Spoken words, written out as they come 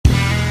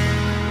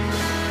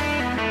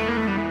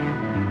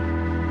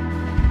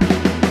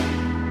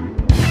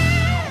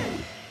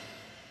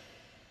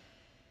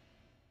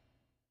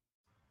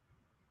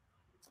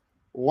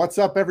What's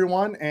up,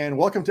 everyone, and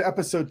welcome to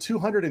episode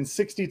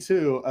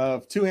 262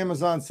 of Two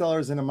Amazon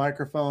Sellers and a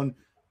Microphone,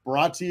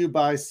 brought to you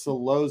by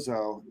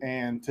Solozo.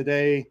 And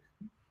today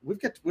we've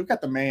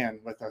got the man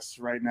with us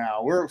right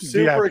now. We're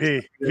super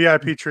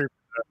VIP treatment.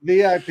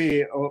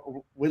 VIP.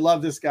 We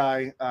love this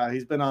guy.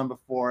 He's been on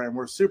before, and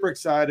we're super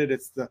excited.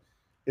 It's the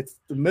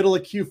middle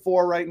of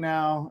Q4 right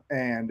now,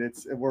 and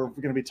we're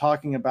going to be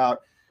talking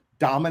about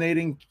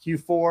dominating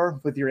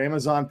Q4 with your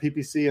Amazon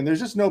PPC. And there's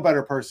just no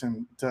better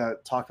person to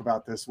talk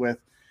about this with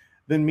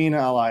than Mina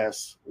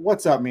Elias.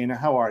 What's up, Mina?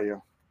 How are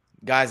you?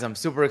 Guys, I'm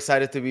super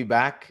excited to be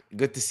back.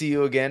 Good to see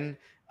you again,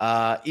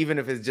 even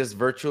if it's just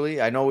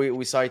virtually. I know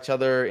we saw each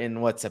other in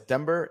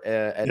September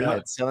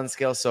at Sell and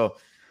Scale. So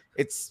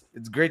it's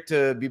great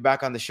to be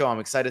back on the show. I'm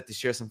excited to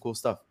share some cool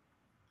stuff.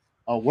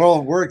 Oh,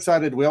 well, we're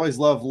excited. We always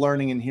love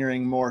learning and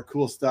hearing more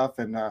cool stuff.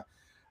 And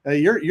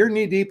you're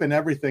knee deep in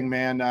everything,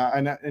 man.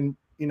 And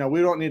you know,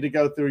 we don't need to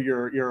go through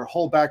your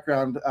whole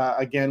background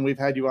again. We've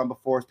had you on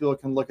before. People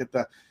can look at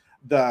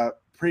the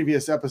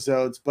previous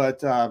episodes,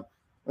 but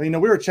you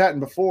know, we were chatting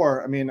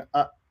before. I mean,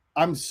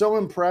 I'm so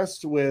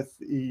impressed with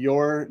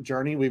your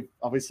journey. We've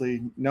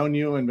obviously known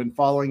you and been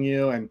following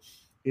you, and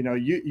you know,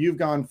 you've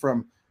gone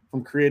from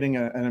creating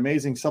an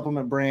amazing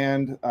supplement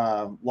brand,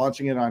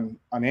 launching it on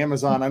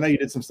Amazon. I know you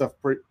did some stuff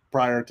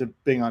prior to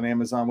being on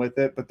Amazon with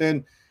it, but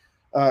then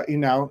you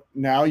know,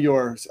 now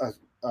you're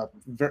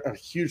a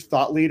huge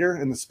thought leader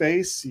in the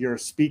space. You're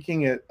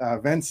speaking at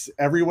events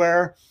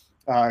everywhere.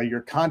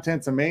 Your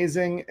content's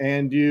amazing,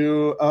 and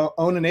you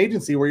own an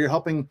agency where you're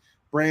helping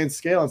brands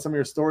scale, and some of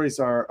your stories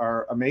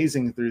are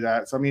amazing through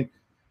that. So, I mean,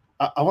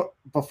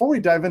 before we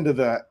dive into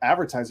the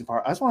advertising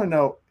part, I just want to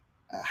know,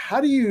 how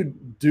do you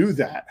do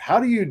that? How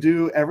do you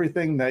do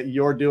everything that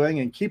you're doing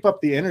and keep up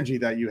the energy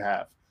that you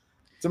have?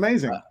 It's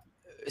amazing.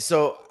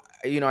 So,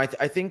 you know, I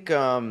think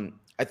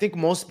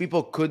most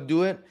people could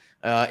do it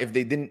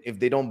if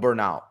they don't burn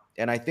out.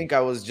 And I think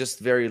I was just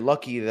very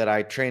lucky that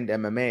I trained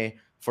MMA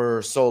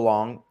for so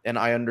long, and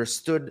I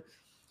understood,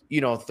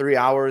 you know, 3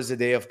 hours a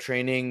day of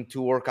training,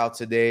 2 workouts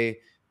a day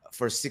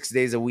for 6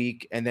 days a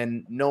week, and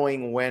then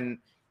knowing when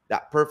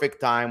that perfect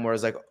time where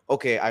it's like,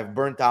 okay, I've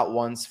burnt out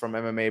once from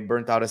MMA,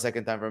 burnt out a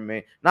second time from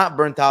MMA, not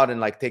burnt out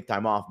and like take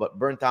time off, but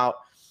burnt out.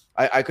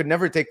 I could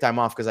never take time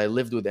off because I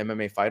lived with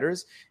MMA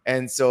fighters.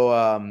 And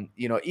so,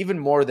 you know, even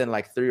more than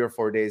like 3 or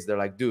 4 days, they're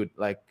like, dude,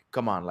 like,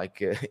 come on,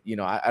 like, you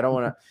know, I don't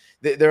want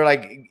to, they're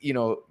like, you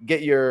know,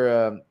 get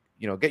your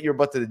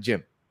butt to the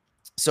gym.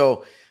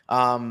 So,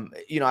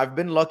 you know, I've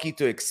been lucky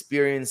to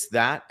experience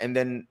that and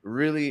then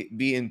really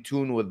be in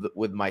tune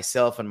with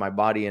myself and my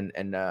body and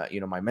you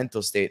know, my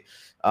mental state.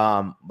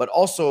 But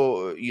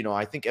also, you know,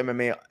 I think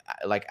MMA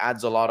like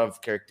adds a lot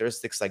of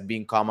characteristics like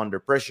being calm under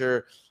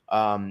pressure,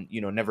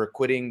 you know, never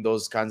quitting,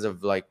 those kinds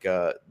of like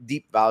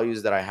deep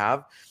values that I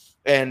have.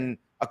 And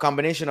a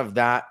combination of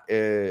that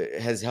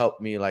has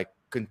helped me like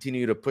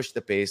continue to push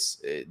the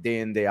pace day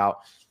in, day out.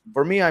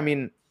 For me, I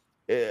mean,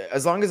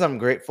 as long as I'm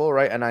grateful,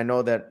 right? And I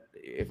know that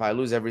if I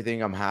lose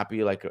everything, I'm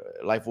happy, like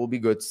life will be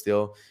good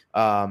still.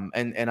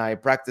 And I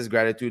practice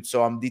gratitude.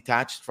 So I'm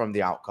detached from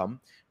the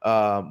outcome.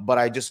 But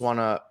I just want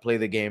to play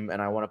the game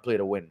and I want to play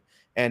to win.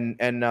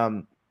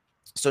 And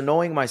so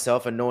knowing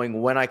myself and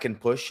knowing when I can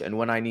push and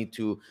when I need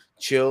to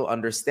chill,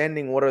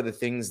 understanding what are the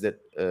things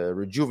that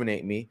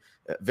rejuvenate me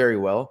very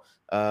well.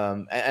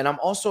 And I'm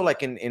also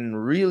like in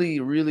really,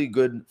 really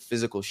good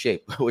physical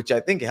shape, which I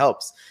think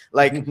helps.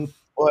 Like,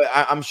 well,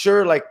 I'm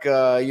sure, like,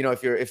 you know,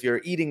 if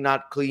you're eating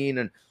not clean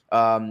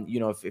and, you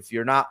know, if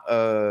you're not,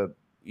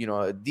 you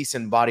know, a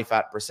decent body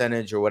fat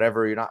percentage or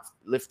whatever, you're not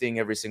lifting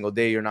every single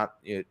day, you're not,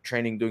 you know,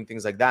 training, doing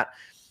things like that,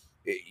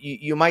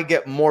 you might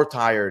get more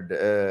tired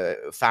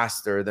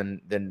faster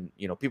than,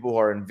 you know, people who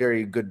are in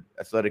very good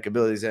athletic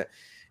abilities. And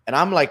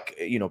I'm like,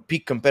 you know,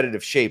 peak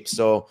competitive shape.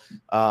 So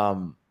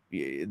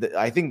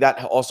I think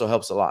that also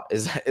helps a lot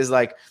is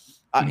like,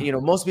 you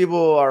know, most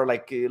people are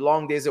like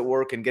long days at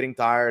work and getting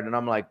tired. And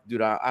I'm like,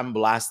 dude, I'm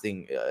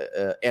blasting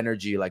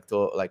energy like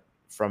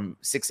from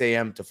 6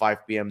 a.m. to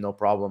 5 p.m. No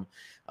problem.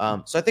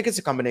 So I think it's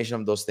a combination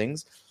of those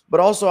things.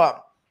 But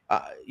also,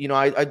 you know,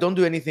 I don't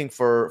do anything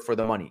for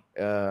the money.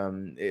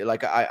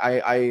 Like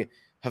I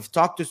have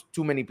talked to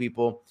too many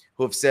people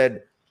who have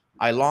said,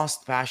 I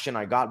lost passion,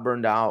 I got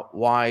burned out.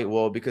 Why?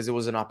 Well, because it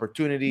was an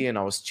opportunity and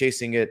I was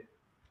chasing it.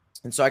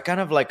 And so I kind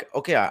of like,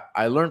 okay,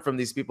 I learned from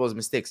these people's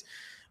mistakes.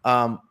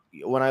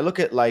 When I look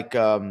at like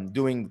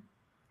doing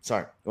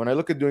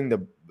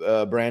the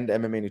brand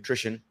MMA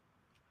Nutrition,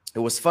 it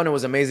was fun. It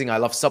was amazing. I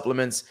love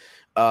supplements.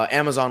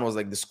 Amazon was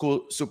like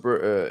the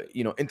super,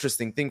 you know,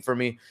 interesting thing for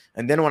me.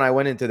 And then when I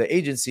went into the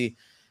agency,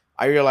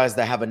 I realized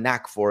I have a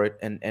knack for it,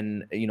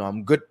 and you know,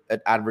 I'm good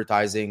at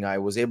advertising. I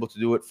was able to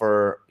do it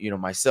for, you know,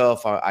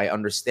 myself. I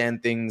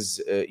understand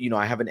things. You know,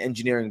 I have an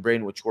engineering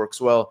brain which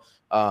works well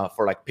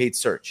for like paid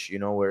search. You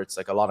know, where it's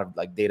like a lot of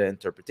like data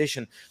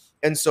interpretation,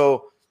 and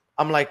so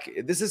I'm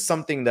like, this is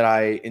something that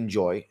I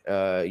enjoy.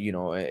 You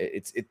know,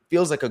 it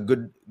feels like a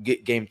good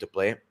game to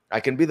play. I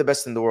can be the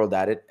best in the world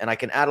at it, and I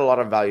can add a lot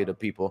of value to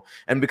people.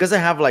 And because I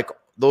have like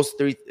those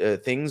three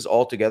things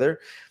all together,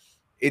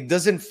 it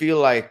doesn't feel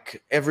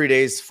like every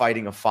day is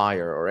fighting a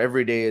fire, or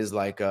every day is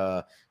like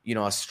a,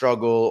 a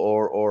struggle,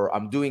 or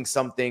I'm doing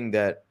something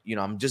that,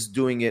 I'm just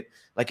doing it.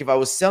 Like if I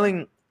was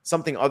selling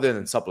something other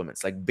than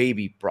supplements, like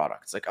baby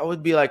products, like I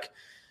would be like,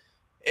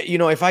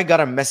 if I got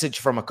a message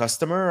from a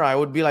customer, I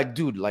would be like,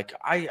 dude, like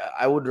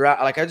I would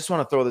like, I just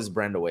want to throw this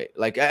brand away.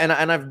 Like, and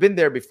I've been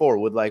there before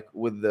with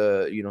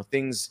the,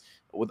 things,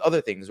 with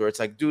other things where it's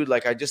like, dude,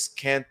 like I just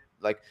can't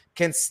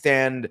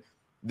stand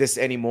this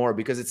anymore,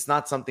 because it's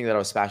not something that I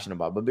was passionate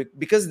about. But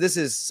because this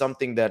is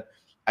something that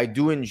I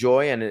do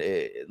enjoy,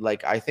 and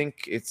like I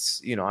think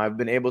it's, I've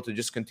been able to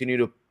just continue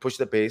to push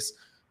the pace,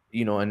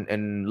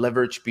 and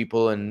leverage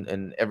people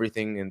and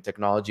everything in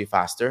technology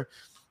faster.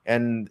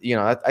 And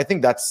I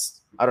think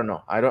that's, I don't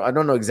know, I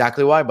don't know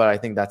exactly why, but I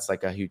think that's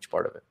like a huge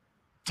part of it.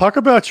 Talk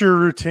about your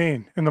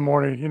routine in the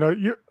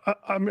morning.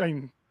 I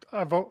mean,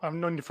 I've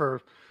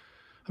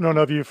known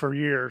of you for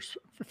years.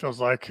 It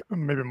feels like,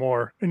 maybe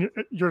more, and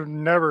you're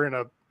never in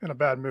a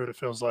bad mood. It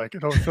feels like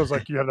it always feels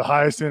like you have the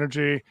highest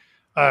energy.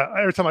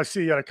 Every time I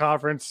see you at a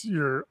conference,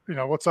 you're,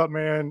 what's up,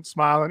 man,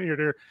 smiling ear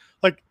to ear.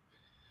 Like,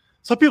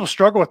 some people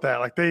struggle with that.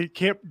 Like, they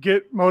can't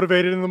get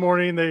motivated in the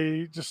morning.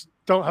 They just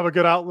don't have a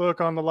good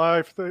outlook on the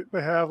life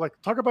they have. Like,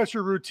 talk about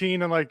your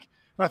routine, and like,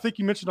 and I think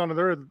you mentioned on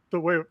there the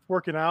way of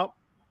working out.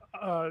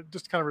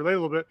 Just to kind of relate a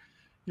little bit.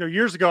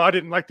 Years ago, I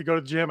didn't like to go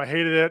to the gym. I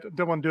hated it.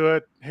 Didn't want to do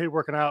it. Hated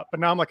working out. But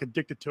now I'm like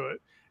addicted to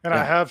it. And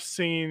I have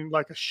seen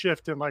like a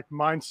shift in like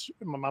my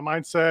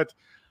mindset.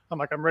 I'm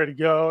like, I'm ready to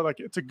go. Like,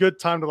 it's a good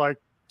time to like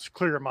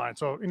clear your mind.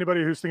 So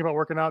anybody who's thinking about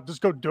working out,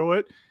 just go do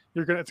it.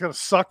 It's going to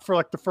suck for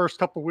like the first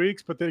couple of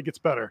weeks, but then it gets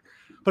better.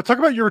 But talk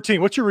about your routine.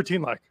 What's your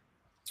routine like?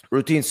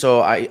 Routine. So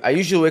I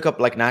usually wake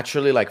up like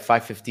naturally, like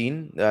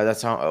 5:15.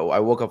 That's how I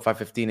woke up,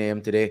 5:15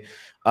 a.m. today.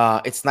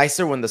 It's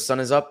nicer when the sun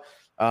is up.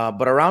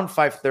 But around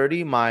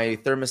 5:30, my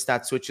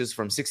thermostat switches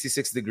from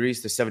 66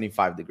 degrees to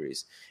 75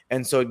 degrees.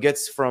 And so it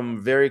gets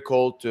from very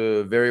cold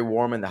to very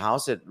warm in the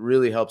house. It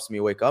really helps me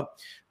wake up.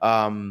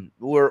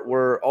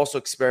 We're also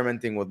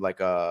experimenting with like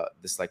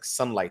this like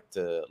sunlight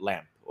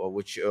lamp,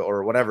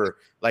 or whatever,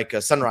 like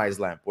a sunrise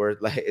lamp, where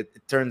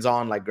it turns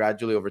on like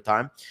gradually over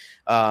time.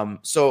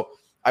 So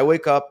I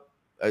wake up,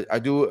 I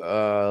do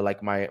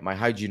like my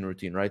hygiene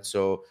routine, right?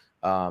 So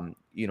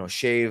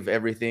shave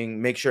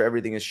everything, make sure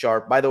everything is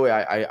sharp. By the way,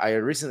 I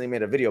recently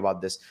made a video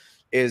about this.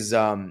 Is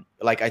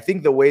like, I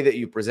think the way that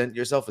you present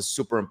yourself is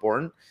super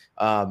important,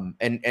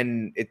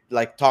 and it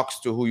like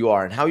talks to who you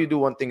are, and how you do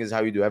one thing is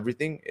how you do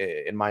everything,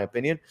 in my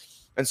opinion.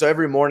 And so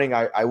every morning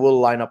I will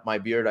line up my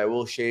beard, I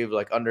will shave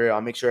like under,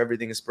 I'll make sure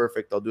everything is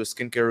perfect. I'll do a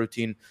skincare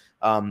routine,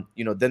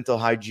 dental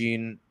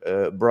hygiene,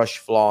 brush,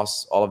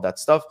 floss, all of that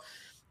stuff.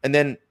 And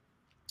then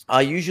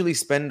I usually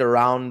spend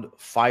around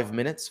 5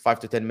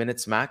 to 10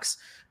 minutes max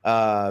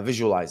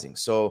visualizing.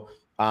 So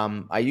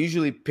I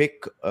usually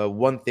pick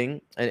one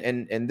thing,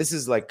 and this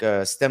is like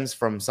stems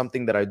from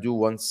something that I do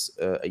once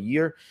a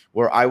year,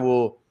 where I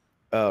will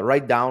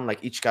write down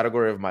like each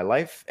category of my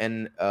life,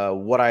 and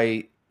what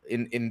I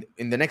in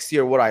the next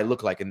year, what I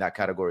look like in that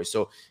category.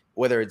 So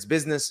whether it's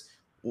business,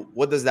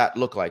 what does that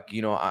look like?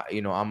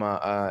 I'm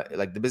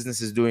like, the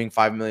business is doing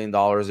 $5 million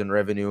in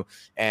revenue,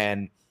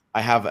 and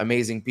I have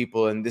amazing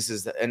people, and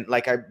and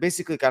like, I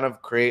basically kind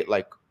of create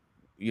like,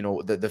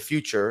 the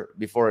future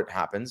before it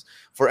happens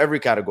for every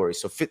category.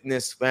 So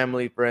fitness,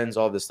 family, friends,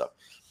 all this stuff.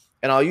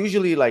 And I'll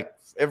usually like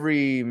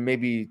every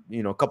maybe,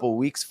 couple of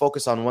weeks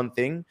focus on one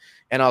thing,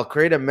 and I'll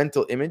create a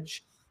mental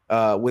image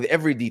with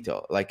every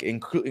detail, like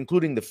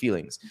including the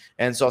feelings.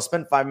 And so I'll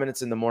spend 5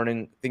 minutes in the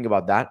morning thinking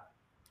about that,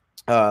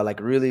 like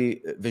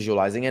really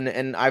visualizing.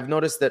 And I've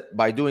noticed that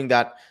by doing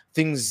that,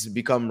 things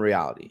become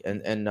reality.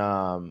 And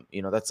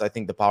that's, I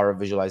think, the power of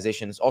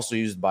visualization. Is also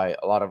used by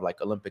a lot of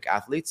like Olympic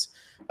athletes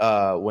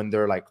when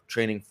they're like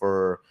training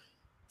for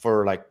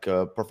like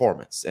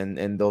performance,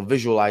 and they'll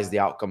visualize the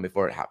outcome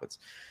before it happens.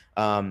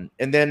 And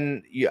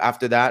then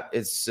after that,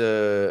 it's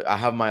I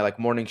have my like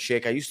morning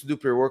shake. I used to do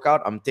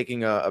pre-workout. I'm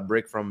taking a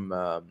break from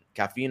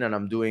caffeine, and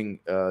I'm doing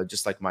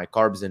just like my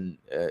carbs and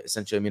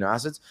essential amino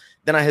acids.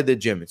 Then I hit the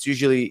gym. It's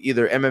usually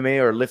either MMA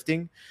or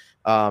lifting.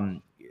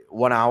 1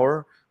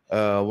 hour,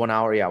 1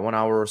 hour, 1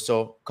 hour or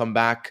so. Come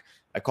back.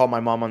 I call my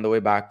mom on the way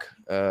back.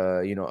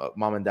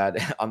 Mom and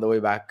dad on the way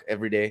back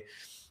every day.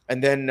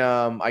 And then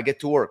I get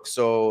to work.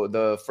 So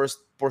the first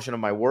portion of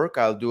my work,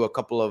 I'll do a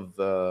couple of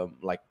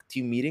like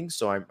team meetings.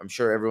 So I'm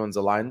sure everyone's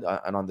aligned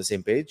and on the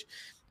same page.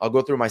 I'll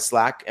go through my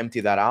Slack, empty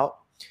that out.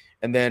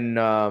 And then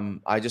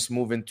I just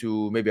move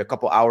into maybe a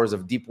couple hours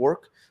of deep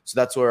work. So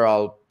that's where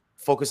I'll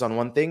focus on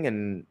one thing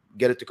and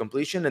get it to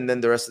completion. And then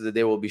the rest of the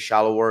day will be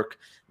shallow work,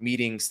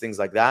 meetings, things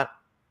like that.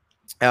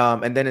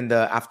 And then in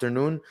the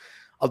afternoon,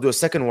 I'll do a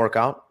second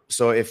workout.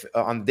 So if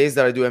on days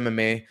that I do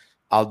MMA,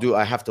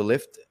 I have to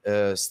lift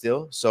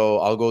still. So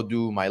I'll go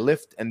do my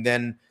lift. And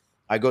then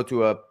I go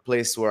to a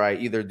place where I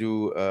either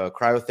do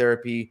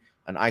cryotherapy,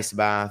 an ice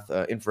bath,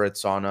 infrared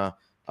sauna,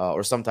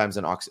 or sometimes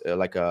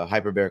like a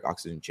hyperbaric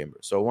oxygen chamber.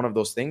 So one of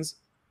those things.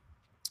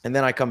 And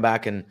then I come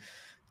back and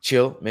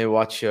chill, maybe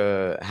watch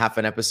half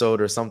an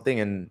episode or something,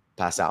 and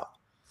pass out.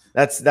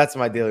 That's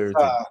my daily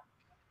routine.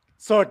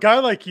 So a guy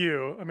like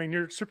you, I mean,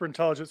 you're super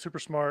intelligent, super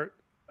smart.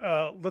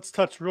 Let's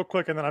touch real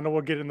quick, and then I know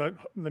we'll get in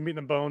the meat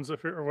and bones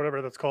or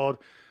whatever that's called.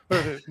 What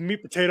is it?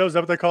 Meat potatoes? Is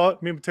that what they call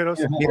it? Meat and potatoes?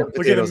 Yeah. Meat and We'll get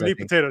potatoes, the I meat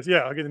think. potatoes. Yeah,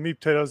 I'll get the meat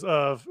potatoes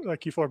of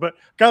Q4. But a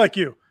guy like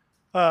you,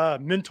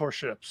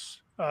 mentorships,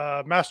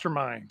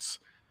 masterminds,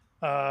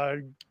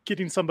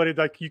 getting somebody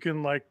like you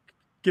can like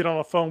get on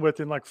a phone with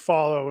and like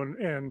follow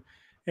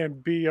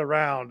and be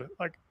around.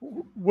 Like,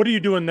 what are you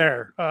doing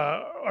there?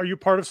 Are you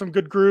part of some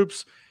good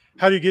groups?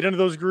 How do you get into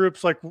those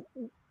groups? Like,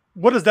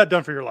 what has that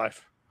done for your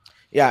life?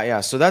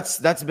 Yeah. So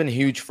that's been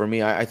huge for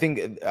me. I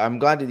think I'm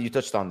glad that you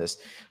touched on this.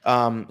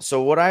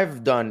 So what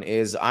I've done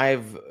is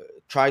I've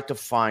tried to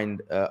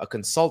find a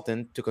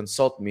consultant to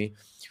consult me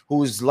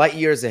who's light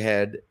years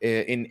ahead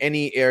in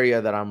any area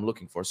that I'm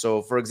looking for.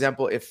 So for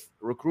example, if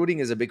recruiting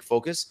is a big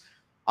focus,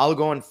 I'll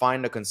go and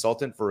find a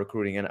consultant for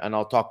recruiting and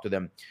I'll talk to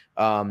them.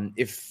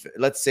 If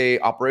let's say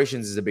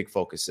operations is a big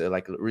focus,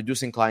 like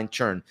reducing client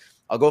churn,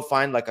 I'll go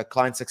find like a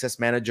client success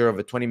manager of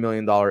a $20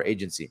 million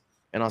agency.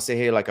 And I'll say,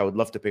 hey, like I would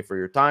love to pay for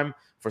your time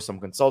for some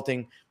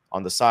consulting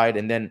on the side.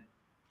 And then,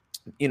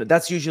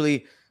 that's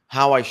usually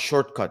how I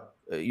shortcut,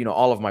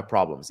 all of my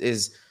problems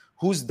is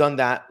who's done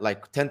that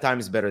like 10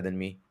 times better than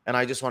me. And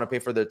I just want to pay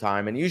for their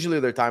time. And usually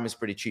their time is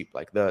pretty cheap.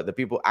 Like the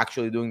people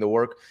actually doing the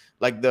work,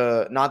 like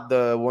not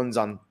the ones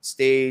on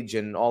stage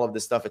and all of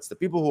this stuff. It's the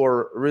people who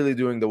are really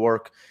doing the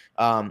work.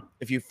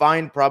 If you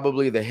find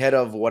probably the head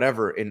of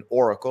whatever in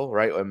Oracle,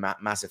 right, or a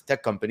massive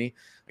tech company,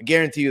 I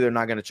guarantee you they're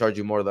not going to charge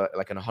you more than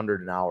like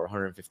 100 an hour,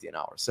 150 an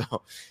hour. So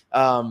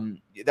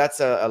that's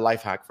a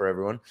life hack for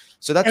everyone.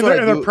 So that's what I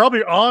do. They're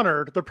probably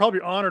honored. They're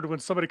probably honored when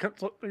somebody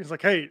comes. He's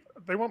like, "Hey,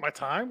 they want my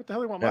time. What the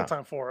hell do they want my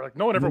time for?" Like,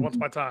 no one ever wants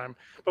my time.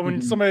 But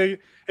when somebody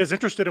is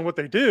interested in what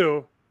they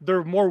do,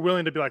 they're more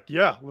willing to be like,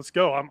 "Yeah, let's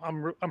go.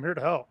 I'm here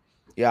to help."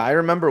 Yeah, I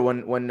remember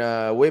when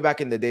way back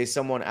in the day,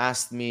 someone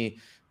asked me,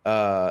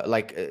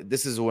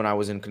 this is when I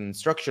was in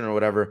construction or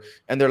whatever,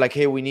 and they're like,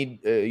 hey, we need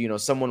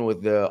someone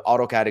with the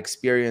AutoCAD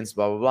experience,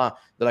 blah blah blah.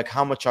 They're like,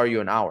 how much are you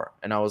an hour?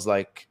 And I was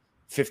like,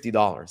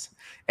 $50.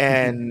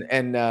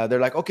 And they're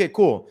like, okay,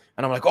 cool.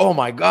 And I'm like, oh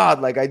my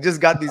god, like I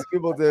just got these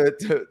people to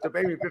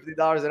pay me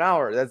 $50 an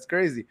hour. That's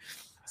crazy.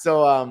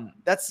 So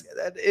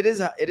it is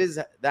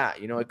that,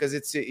 because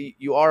it's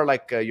you are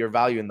like your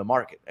value in the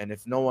market, and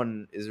if no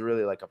one is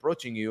really like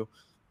approaching you,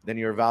 then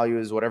your value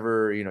is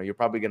whatever, you're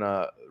probably going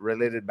to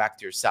relate it back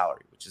to your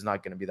salary, which is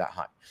not going to be that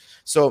high.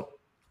 So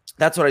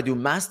that's what I do.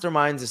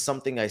 Masterminds is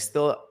something I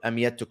still am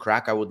yet to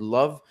crack. I would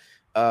love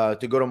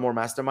to go to more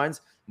masterminds,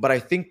 but I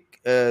think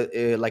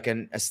like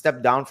a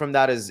step down from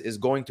that is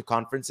going to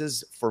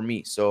conferences for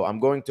me. So I'm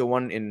going to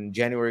one in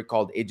January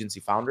called Agency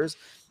Founders.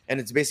 And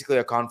it's basically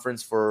a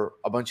conference for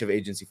a bunch of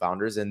agency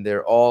founders. And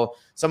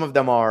some of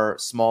them are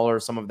smaller,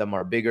 some of them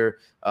are bigger.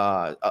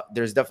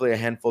 There's definitely a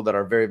handful that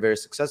are very, very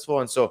successful.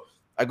 And so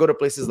I go to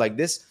places like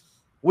this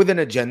with an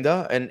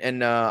agenda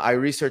and I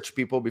research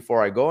people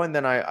before I go. And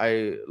then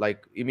I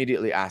like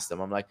immediately ask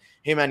them, I'm like,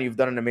 hey man, you've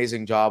done an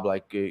amazing job,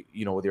 like,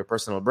 with your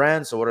personal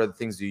brand. So what are the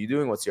things that you're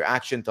doing? What's your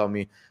action? Tell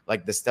me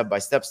like the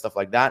step-by-step stuff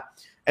like that.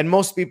 And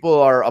most people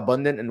are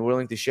abundant and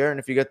willing to share. And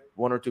if you get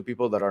one or two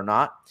people that are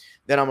not,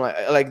 then I'm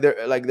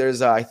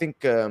there's I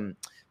think the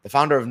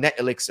founder of Net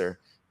Elixir,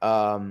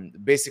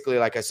 basically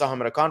like I saw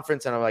him at a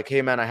conference and I'm like,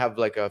 hey man, I have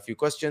like a few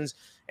questions,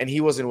 and he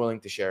wasn't willing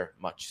to share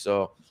much.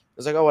 So I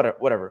was like, oh,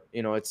 whatever,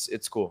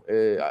 it's cool.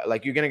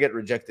 Like you're gonna get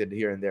rejected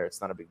here and there. It's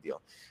not a big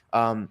deal.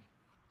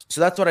 So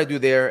that's what I do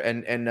there,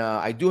 and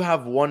I do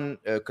have one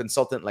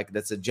consultant, like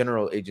that's a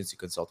general agency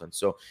consultant.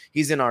 So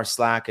he's in our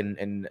Slack,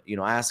 and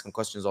I ask him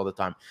questions all the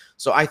time.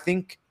 So I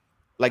think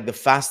like the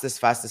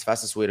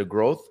fastest way to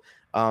growth.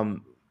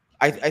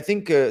 I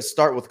think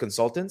start with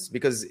consultants,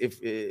 because if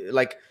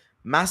like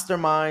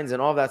masterminds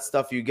and all that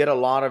stuff, you get a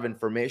lot of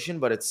information,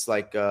 but it's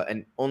like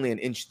only an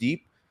inch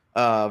deep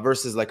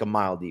versus like a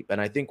mile deep.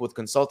 And I think with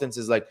consultants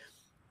is like,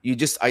 you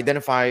just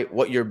identify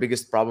what your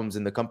biggest problems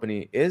in the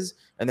company is,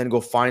 and then go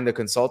find a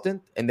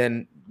consultant and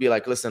then be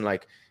like, listen,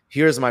 like,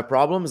 here's my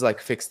problems, like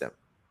fix them.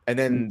 And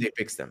then they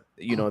fix them,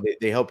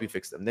 they help you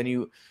fix them.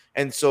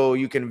 And so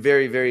you can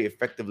very, very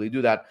effectively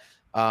do that.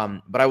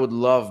 But I would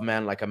love,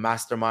 man, like a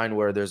mastermind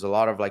where there's a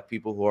lot of like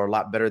people who are a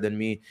lot better than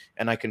me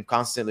and I can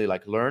constantly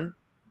like learn.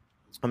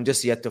 I'm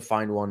just yet to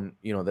find one,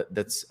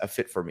 that's a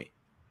fit for me.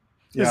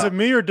 Yeah. Is it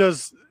me, or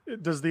does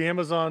the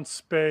Amazon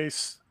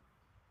space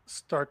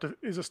start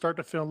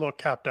to feel a little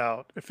capped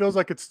out? It feels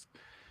like it's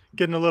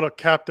getting a little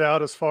capped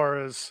out as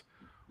far as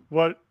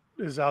what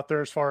is out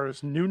there as far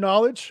as new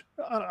knowledge.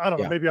 I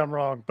don't know, maybe I'm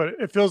wrong, but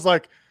it feels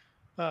like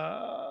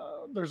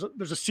there's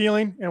a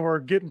ceiling and we're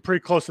getting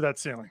pretty close to that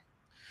ceiling.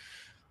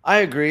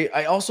 I agree.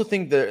 I also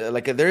think that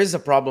like there is a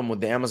problem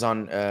with the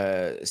Amazon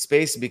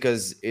space,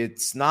 because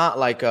it's not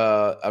like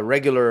a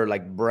regular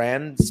like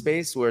brand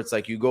space where it's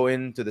like you go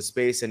into the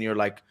space and you're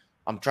like,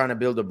 I'm trying to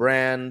build a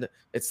brand.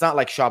 It's not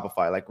like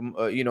Shopify. Like,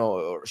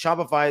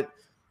 Shopify,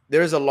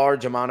 there's a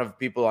large amount of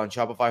people on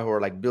Shopify who are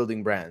like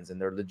building brands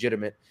and they're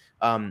legitimate.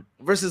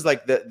 Versus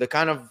like the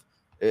kind of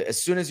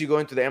As soon as you go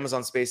into the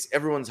Amazon space,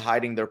 everyone's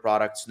hiding their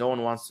products. No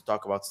one wants to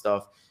talk about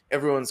stuff.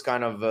 Everyone's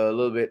kind of a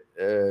little bit,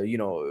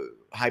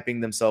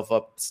 hyping themselves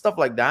up, stuff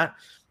like that.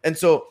 And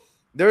so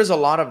there's a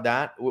lot of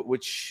that,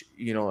 which,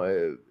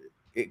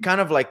 it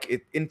kind of like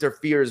it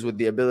interferes with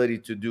the ability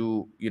to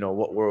do,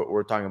 what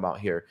we're talking about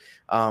here.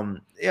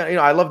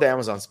 I love the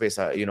Amazon space,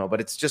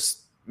 but it's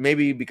just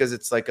maybe because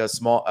it's like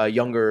a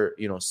younger,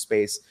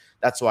 space.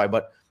 That's why.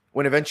 But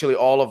when eventually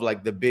all of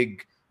like the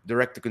big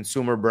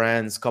direct-to-consumer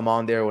brands come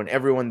on there, when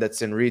everyone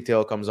that's in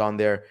retail comes on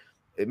there,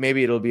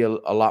 maybe it'll be a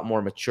lot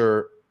more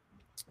mature.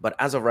 But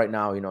as of right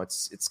now,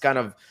 it's kind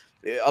of,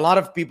 a lot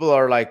of people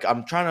are like,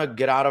 I'm trying to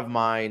get out of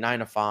my 9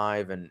 to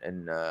 5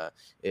 and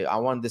I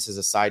want this as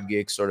a side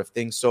gig sort of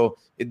thing. So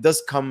it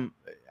does come,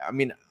 I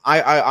mean,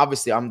 I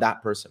obviously I'm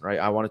that person, right?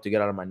 I wanted to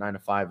get out of my 9 to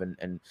 5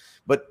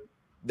 but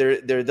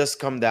there does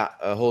come that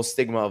whole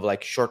stigma of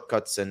like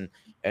shortcuts and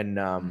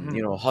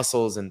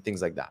hustles and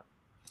things like that.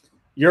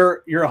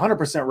 You're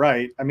 100%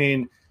 right. I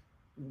mean,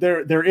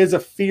 there is a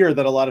fear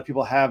that a lot of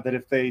people have that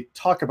if they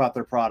talk about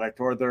their product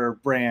or their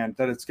brand,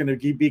 that it's going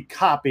to be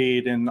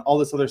copied and all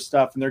this other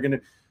stuff,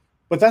 and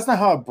but that's not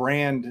how a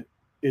brand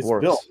is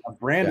built. A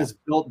brand is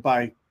built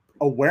by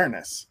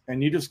awareness,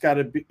 and you just got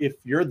to be, if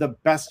you're the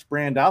best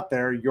brand out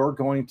there, you're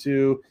going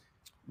to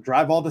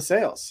drive all the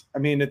sales. I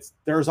mean,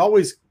 there's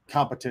always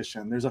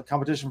competition. There's a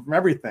competition from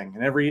everything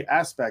and every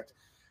aspect,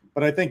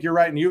 but I think you're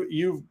right. And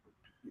you've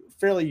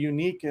fairly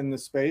unique in the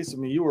space. I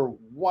mean, you were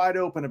wide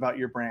open about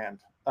your brand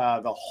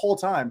the whole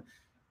time,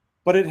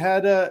 but it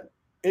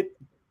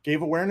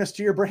gave awareness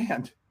to your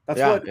brand.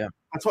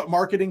 That's what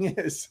marketing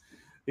is.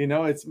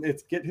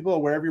 It's get people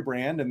aware of your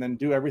brand and then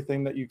do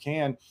everything that you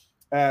can.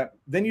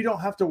 Then you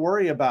don't have to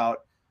worry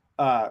about,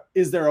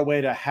 is there a way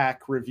to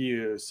hack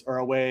reviews or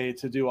a way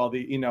to do all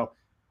the,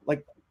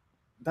 like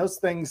those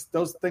things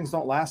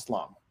don't last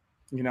long.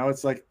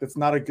 It's like, it's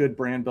not a good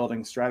brand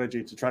building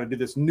strategy to try to do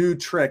this new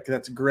trick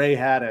that's gray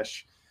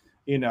hattish,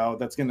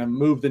 that's going to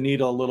move the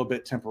needle a little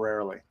bit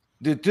temporarily.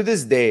 Dude, to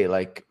this day,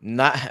 like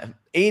not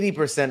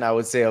 80%, I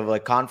would say, of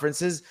like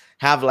conferences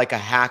have like a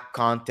hack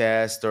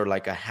contest or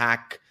like a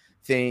hack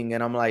thing.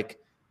 And I'm like,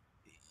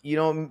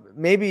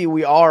 maybe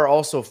we are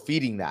also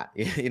feeding that,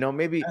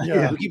 maybe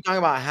we keep talking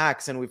about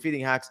hacks and we're feeding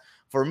hacks.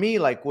 For me,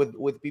 like with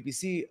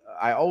PPC,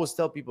 I always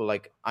tell people,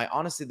 like, I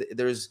honestly,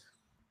 there's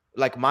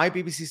like my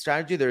PPC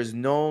strategy, there's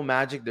no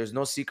magic, there's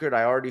no secret.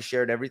 I already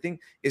shared everything.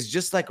 It's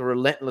just like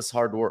relentless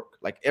hard work,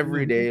 like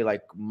every day,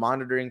 like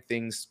monitoring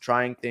things,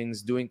 trying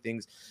things, doing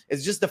things.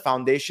 It's just the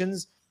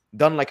foundations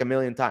done like a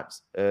million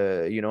times,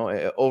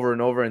 over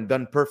and over and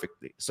done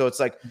perfectly. So it's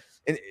like,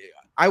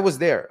 I was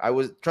there.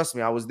 Trust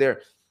me, I was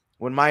there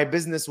when my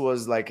business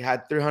was like,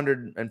 had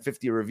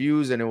 350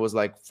 reviews and it was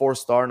like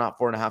 4-star, not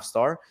 4.5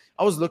 star.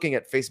 I was looking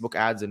at Facebook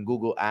ads and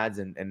Google ads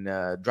and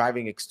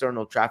driving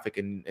external traffic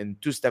and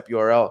two-step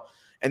URL.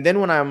 And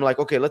then when I'm like,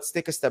 okay, let's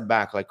take a step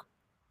back. Like,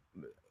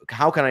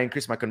 how can I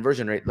increase my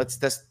conversion rate? Let's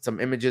test some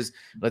images.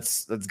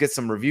 Let's get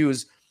some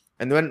reviews.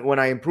 And then when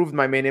I improved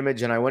my main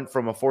image and I went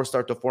from a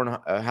 4-star to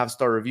 4.5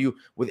 star review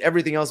with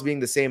everything else being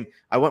the same,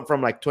 I went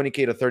from like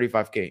 20K to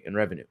 35K in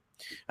revenue.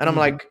 And I'm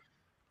like,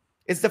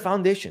 it's the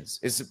foundations.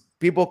 It's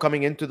people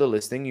coming into the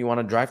listing. You want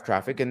to drive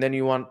traffic, and then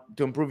you want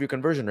to improve your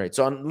conversion rate.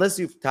 So unless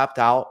you've tapped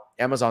out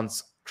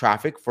Amazon's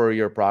traffic for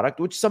your product,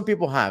 which some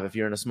people have if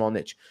you're in a small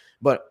niche,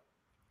 but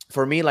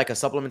for me, like a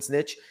supplements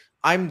niche,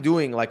 I'm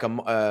doing like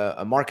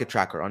a market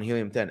tracker on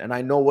Helium 10, and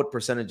I know what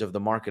percentage of the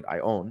market I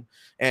own.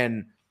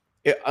 And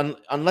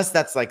unless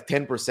that's like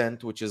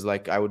 10%, which is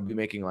like I would be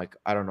making like,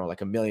 I don't know, like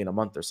 $1 million a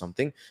month or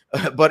something.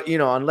 But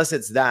unless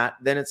it's that,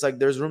 then it's like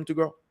there's room to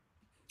grow.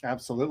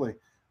 Absolutely.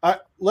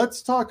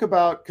 Let's talk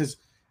about, because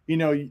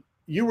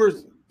you were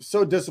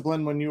so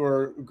disciplined when you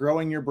were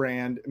growing your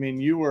brand. I mean,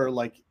 you were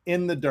like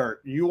in the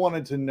dirt. You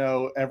wanted to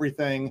know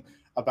everything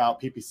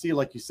about PPC.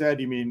 Like you said,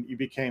 you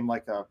became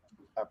like a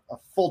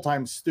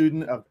full-time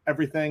student of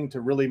everything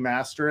to really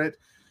master it.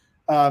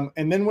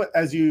 And then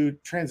as you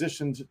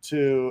transitioned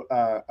to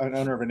an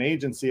owner of an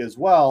agency as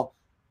well,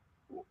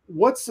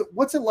 what's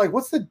it like?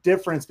 What's the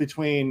difference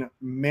between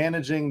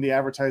managing the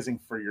advertising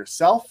for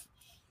yourself,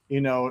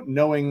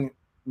 knowing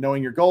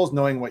your goals,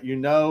 knowing what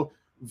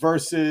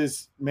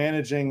versus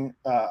managing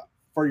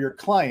for your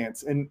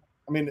clients? And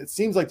I mean, it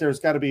seems like there's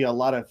got to be a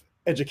lot of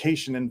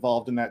education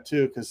involved in that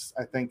too, because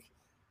I think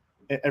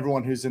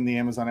everyone who's in the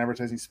Amazon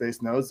advertising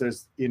space knows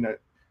there's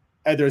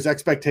there's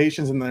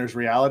expectations and there's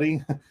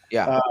reality.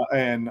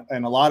 And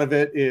a lot of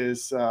it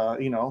is a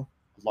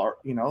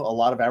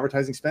lot of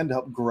advertising spend to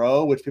help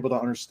grow, which people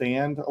don't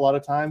understand a lot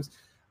of times.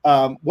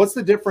 What's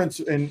the difference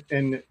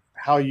in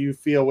how you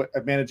feel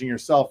managing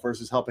yourself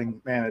versus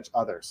helping manage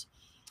others?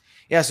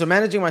 Yeah, so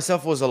managing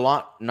myself was a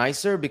lot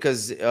nicer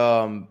because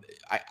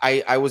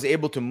I was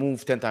able to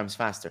move 10 times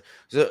faster.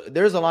 So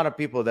there's a lot of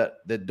people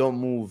that don't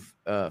move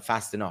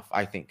fast enough,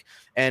 I think.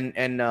 And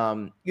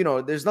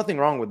there's nothing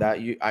wrong with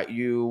that.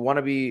 You want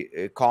to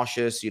be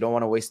cautious. You don't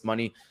want to waste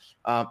money.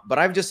 But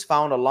I've just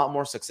found a lot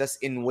more success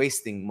in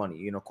wasting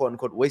money, quote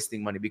unquote,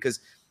 wasting money, because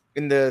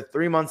in the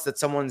 3 months that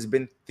someone's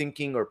been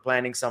thinking or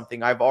planning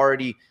something, I've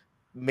already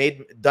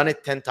done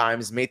it 10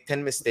 times, made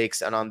 10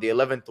 mistakes, and on the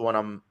 11th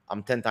one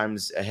I'm 10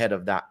 times ahead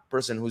of that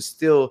person who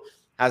still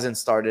hasn't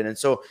started. And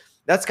so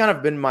that's kind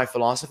of been my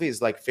philosophy,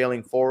 is like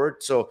failing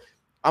forward. So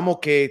I'm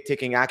okay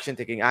taking action,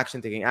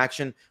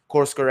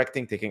 course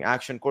correcting, taking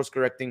action, course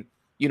correcting,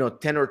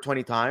 10 or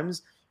 20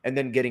 times, and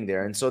then getting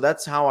there. And so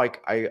that's how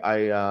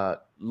I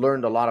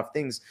learned a lot of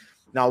things.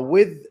 Now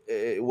with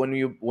when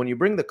you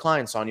bring the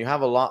clients on, you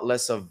have a lot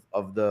less of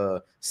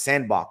the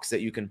sandbox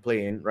that you can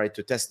play in, right,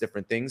 to test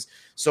different things.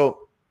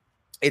 So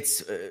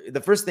it's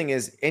the first thing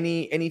is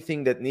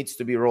anything that needs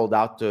to be rolled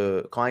out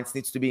to clients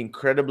needs to be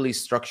incredibly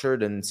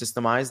structured and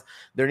systemized.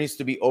 There needs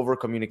to be over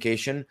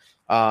communication,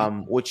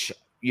 which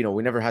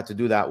we never had to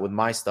do that with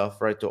my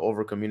stuff, right, to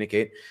over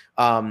communicate.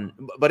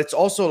 But it's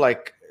also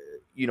like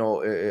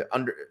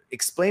under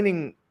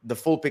explaining the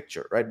full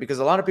picture, right? Because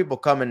a lot of people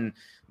come and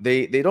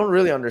they don't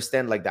really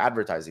understand like the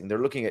advertising.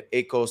 They're looking at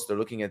ACOS, they're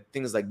looking at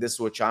things like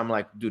this, which I'm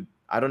like, dude,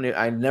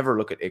 I never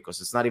look at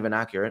ACOS. It's not even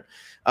accurate.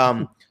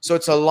 So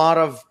it's a lot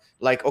of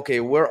like, okay,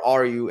 where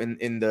are you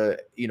in the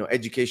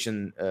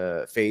education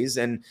phase?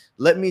 And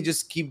let me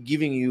just keep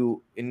giving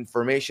you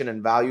information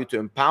and value to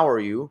empower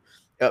you.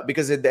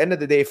 Because at the end of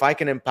the day, if I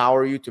can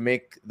empower you to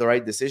make the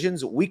right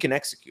decisions, we can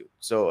execute.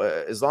 So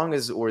as long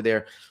as we're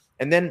there,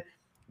 and then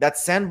that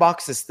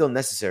sandbox is still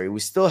necessary. We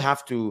still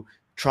have to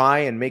try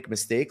and make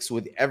mistakes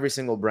with every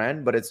single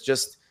brand, but it's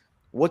just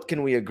what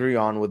can we agree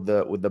on with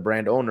the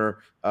brand owner?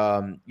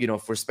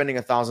 If we're spending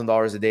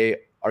 $1,000 a day,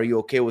 are you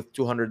okay with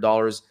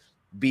 $200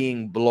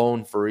 being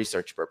blown for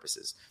research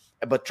purposes?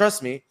 But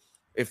trust me,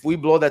 if we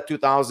blow that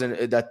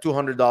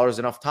 $200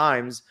 enough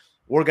times,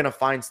 we're gonna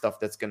find stuff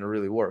that's gonna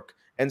really work.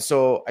 And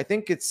so I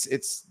think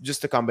it's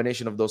just a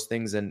combination of those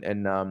things,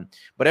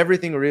 but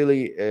everything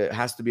really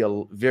has to be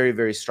a very,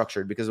 very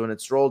structured, because when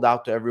it's rolled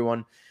out to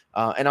everyone,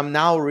 and I'm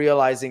now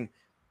realizing,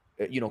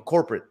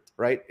 corporate,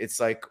 right?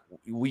 It's like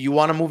you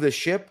want to move the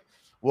ship.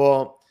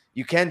 Well,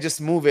 you can't just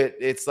move it.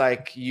 It's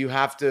like you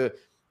have to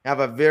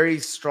have a very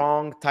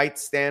strong, tight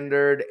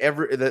standard.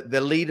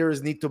 The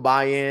leaders need to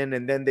buy in,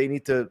 and then they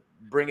need to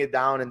bring it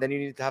down, and then you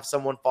need to have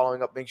someone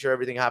following up, make sure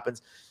everything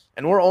happens.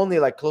 And we're only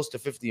like close to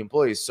 50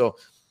 employees, so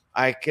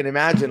I can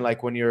imagine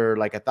like when you're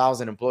like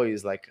 1,000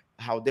 employees, like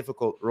how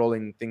difficult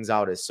rolling things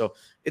out is. So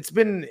it's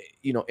been,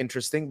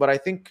 interesting, but I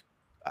think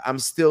I'm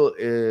still,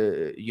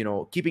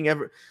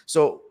 keeping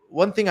so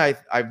one thing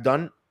I've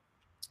done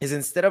is,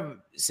 instead of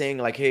saying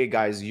like, hey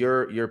guys,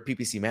 you're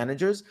PPC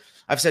managers,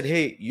 I've said,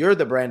 hey, you're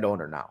the brand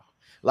owner now.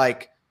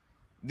 Like,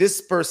 this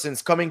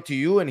person's coming to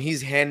you and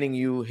he's handing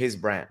you his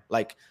brand.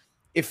 Like,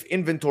 if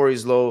inventory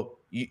is low,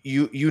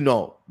 you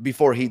know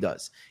before he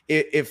does.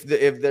 If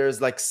there's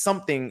like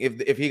something,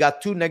 if he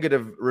got 2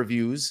 negative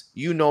reviews,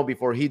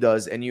 before he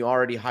does, and you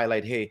already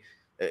highlight, hey,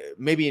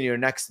 maybe in your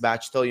next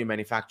batch, tell your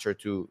manufacturer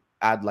to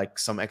add like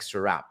some extra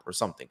wrap or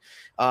something.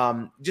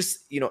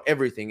 Just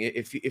everything.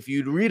 If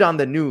you read on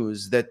the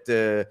news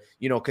that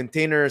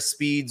container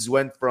speeds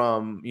went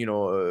from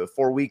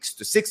 4 weeks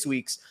to 6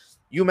 weeks,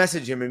 you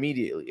message him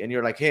immediately and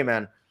you're like, hey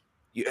man,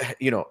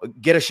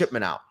 get a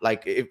shipment out.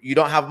 Like, if you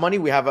don't have money,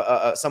 we have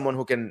someone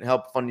who can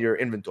help fund your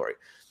inventory.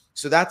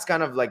 So that's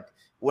kind of like,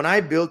 when I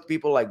build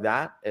people like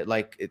that,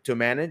 like to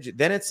manage,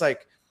 then it's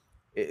like,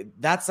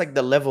 that's like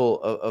the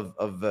level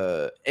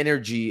of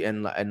energy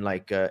and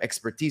like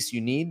expertise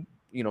you need,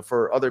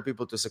 for other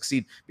people to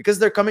succeed, because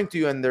they're coming to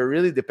you and they're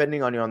really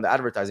depending on you on the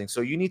advertising. So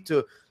you need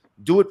to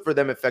do it for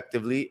them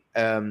effectively,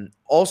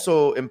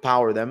 also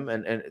empower them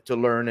and to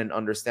learn and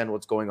understand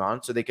what's going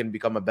on, so they can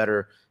become a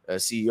better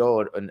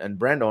CEO and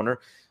brand owner.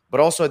 But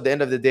also at the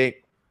end of the day,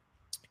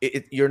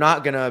 you're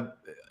not gonna,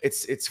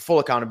 it's full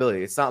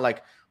accountability. It's not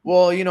like,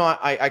 well,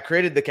 I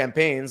created the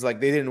campaigns, like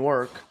they didn't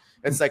work.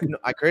 It's like, no,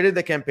 I created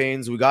the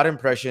campaigns, we got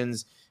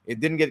impressions, it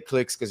didn't get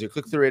clicks because your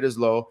click-through rate is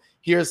low.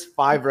 Here's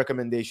 5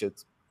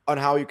 recommendations on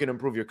how you can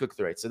improve your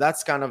click-through rate. So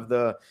that's kind of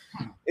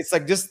it's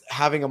like just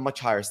having a much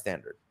higher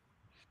standard.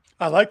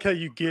 I like how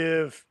you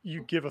give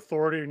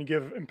authority and you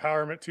give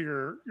empowerment to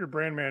your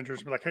brand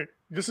managers. Be like, hey,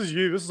 this is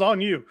you. This is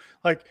on you.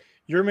 Like,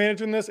 you're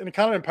managing this, and it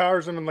kind of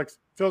empowers them and like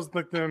feels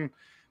like them.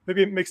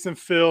 Maybe it makes them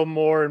feel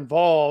more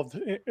involved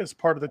as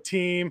part of the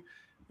team.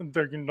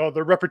 Their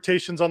their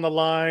reputation's on the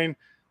line.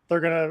 They're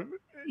gonna,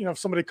 if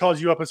somebody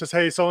calls you up and says,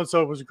 hey, so and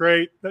so was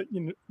great, that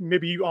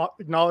maybe you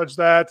acknowledge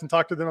that and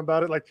talk to them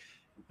about it. Like,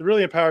 it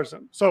really empowers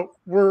them. So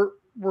we're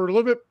a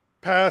little bit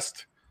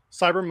past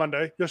Cyber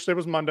Monday. Yesterday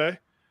was Monday.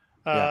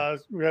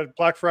 We had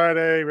Black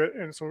Friday,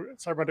 and so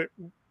Cyber Monday.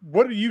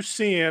 What are you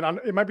seeing?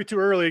 It might be too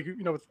early,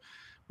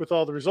 with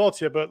all the results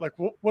here, but like,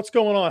 what's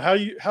going on? How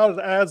do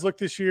the ads look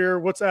this year?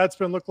 What's ad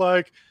spend look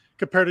like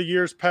compared to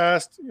years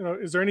past?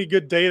 Is there any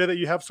good data that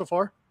you have so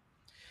far?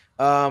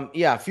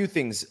 A few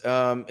things.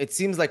 It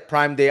seems like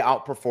Prime Day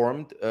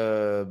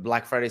outperformed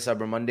Black Friday,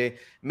 Cyber Monday.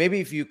 Maybe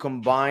if you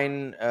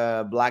combine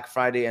Black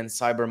Friday and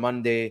Cyber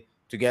Monday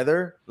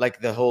together, like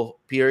the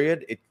whole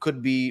period, it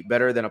could be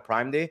better than a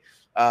Prime Day.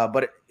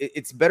 But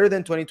it's better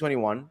than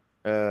 2021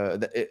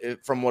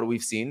 from what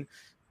we've seen.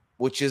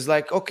 which is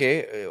like,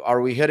 okay,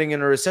 are we heading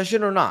in a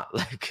recession or not?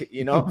 Like,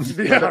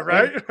 Yeah,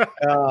 right.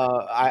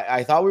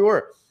 I thought we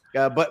were,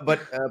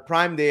 but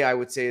Prime Day, I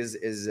would say,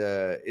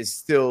 is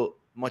still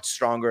much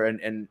stronger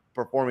and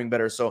performing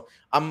better. So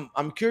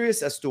I'm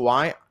curious as to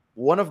why.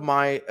 One of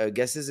my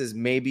guesses is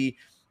maybe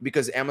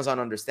because Amazon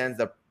understands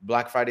that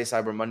Black Friday,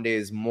 Cyber Monday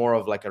is more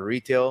of like a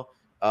retail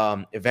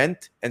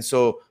event, and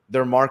so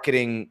their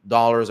marketing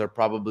dollars are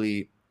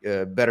probably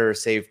better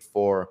saved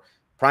for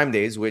Prime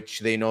Days, which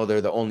they know they're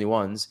the only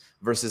ones,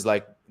 versus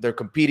like they're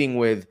competing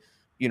with,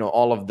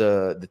 all of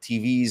the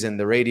TVs and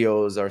the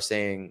radios are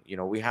saying,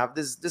 we have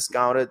this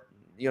discounted,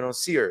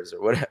 Sears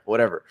or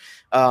whatever.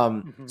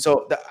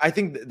 So I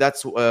think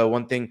that's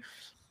one thing.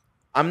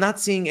 I'm not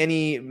seeing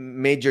any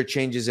major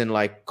changes in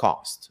like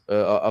cost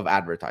of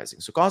advertising.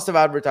 So cost of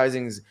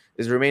advertising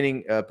is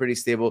remaining pretty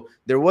stable.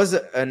 There was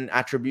an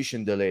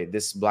attribution delay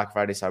this Black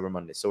Friday, Cyber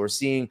Monday. So we're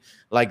seeing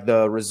like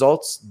the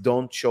results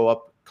don't show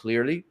up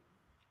clearly.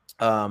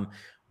 And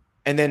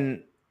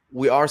then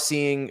we are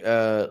seeing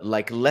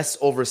like less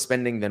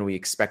overspending than we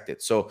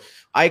expected. So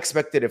I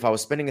expected if I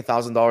was spending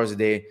 $1,000 a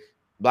day,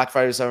 Black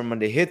Friday, Cyber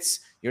Monday hits,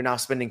 you're now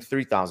spending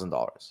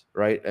 $3,000,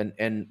 right?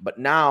 But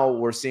now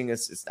we're seeing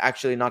it's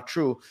actually not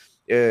true.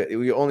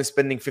 We're only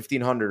spending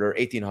 $1,500 or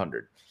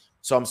 $1,800.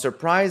 So I'm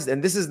surprised,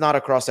 and this is not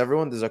across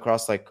everyone. This is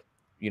across like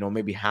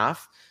maybe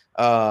half.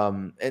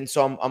 And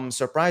so I'm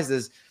surprised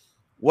is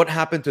what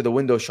happened to the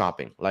window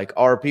shopping. Like,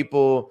 are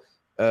people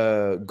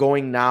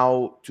going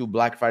now to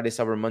Black Friday,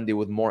 Cyber Monday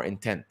with more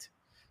intent?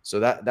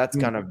 So that's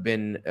kind of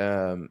been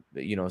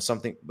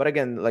something. But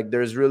again, like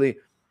there's really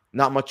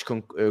not much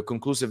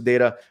conclusive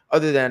data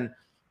other than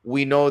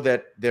we know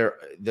that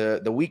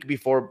the week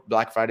before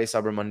Black Friday,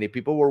 Cyber Monday,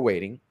 people were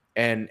waiting,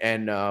 and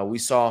we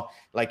saw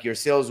like your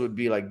sales would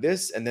be like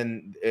this, and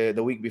then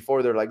the week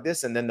before they're like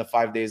this, and then the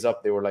 5 days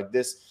up they were like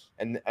this,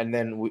 and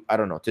then I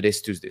don't know.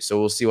 Today's Tuesday, so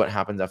we'll see what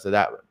happens after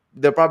that.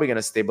 They're probably going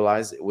to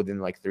stabilize within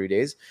like 3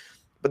 days,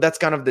 but that's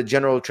kind of the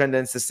general trend,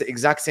 and it's the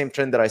exact same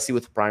trend that I see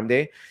with Prime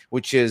Day,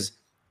 which is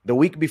the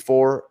week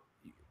before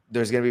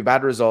there's going to be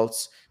bad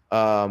results.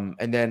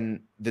 And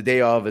then the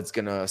day of, it's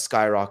going to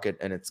skyrocket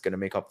and it's going to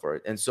make up for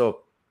it. And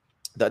so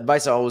the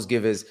advice I always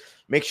give is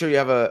make sure you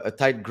have a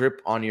tight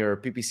grip on your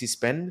PPC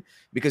spend,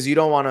 because you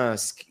don't want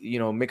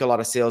to, make a lot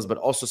of sales, but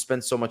also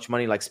spend so much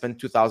money, like spend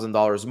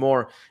 $2,000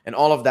 more, and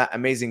all of that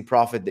amazing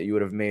profit that you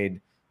would have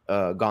made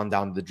gone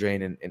down the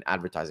drain in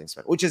advertising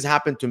spend, which has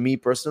happened to me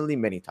personally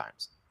many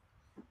times.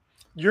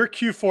 Your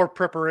Q4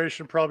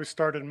 preparation probably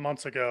started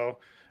months ago,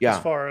 as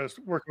far as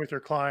working with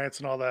your clients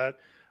and all that.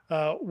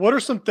 What are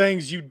some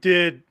things you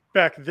did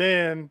back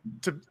then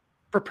to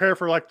prepare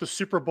for like the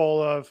Super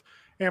Bowl of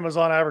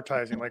Amazon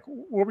advertising? Like,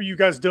 what were you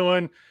guys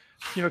doing,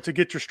 to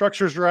get your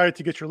structures right,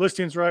 to get your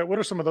listings right? What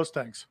are some of those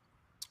things?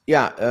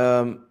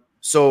 Yeah.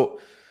 So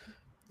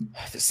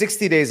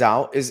 60 days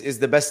out is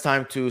the best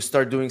time to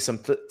start doing some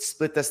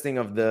split testing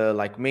of the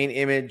like main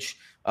image.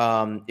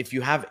 If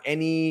you have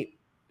any,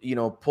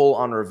 pull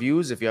on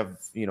reviews, if you have,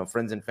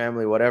 friends and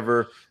family,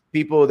 whatever,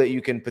 people that you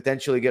can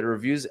potentially get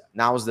reviews,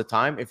 now is the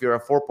time. If you're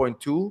a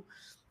 4.2,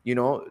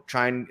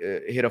 try and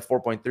hit a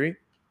 4.3.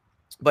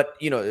 But,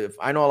 if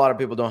I know a lot of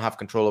people don't have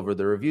control over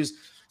the reviews.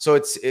 So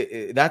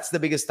that's the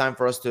biggest time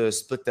for us to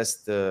split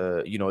test,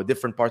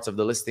 different parts of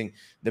the listing.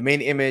 The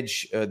main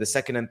image, the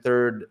second and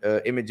third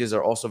images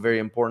are also very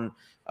important.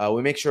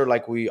 We make sure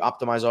like we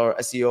optimize our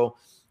SEO.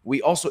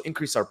 We also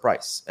increase our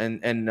price,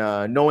 and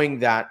knowing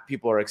that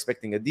people are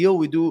expecting a deal,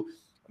 we do,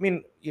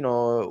 $1,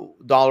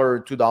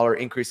 $2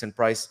 increase in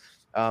price.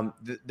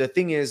 The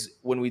thing is,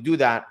 when we do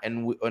that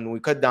and when we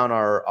cut down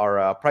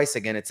our price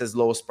again, it says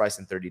lowest price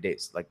in 30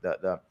 days, like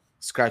the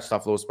scratched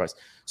off lowest price.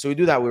 So we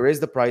do that, we raise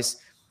the price,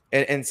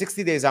 and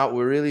 60 days out,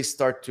 we really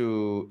start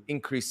to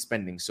increase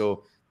spending.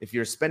 So if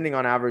you're spending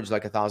on average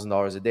like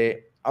 $1,000 a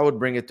day, I would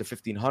bring it to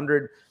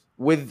 $1,500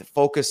 with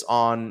focus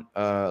on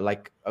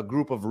like a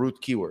group of root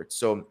keywords.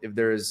 So if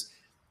there's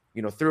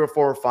 3 or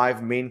 4 or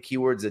 5 main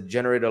keywords that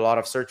generate a lot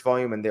of search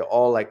volume, and they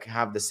all like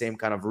have the same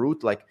kind of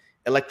root, like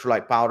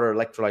electrolyte powder,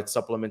 electrolyte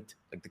supplement,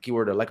 like the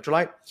keyword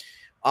electrolyte,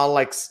 I'll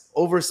like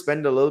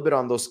overspend a little bit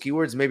on those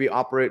keywords, maybe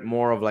operate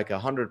more of like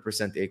 100%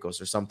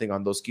 ACOS or something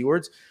on those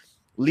keywords,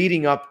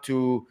 leading up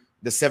to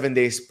the 7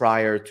 days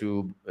prior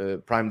to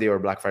Prime Day or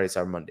Black Friday,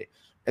 Cyber Monday.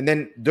 And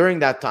then during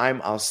that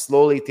time, I'll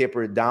slowly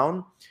taper it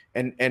down.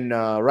 And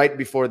right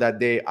before that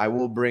day, I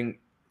will bring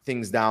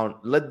things down,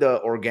 let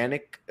the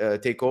organic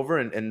take over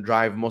and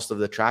drive most of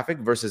the traffic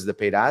versus the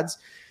paid ads.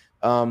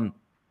 And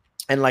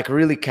like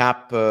really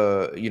cap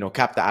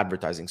the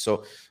advertising.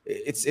 So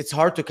it's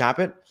hard to cap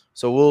it.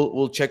 So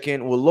we'll check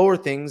in, we'll lower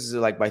things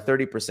like by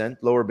 30%,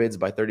 lower bids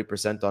by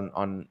 30%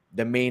 on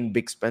the main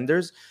big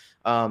spenders,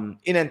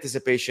 in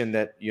anticipation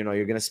that, you're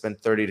going to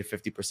spend 30 to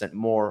 50%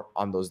 more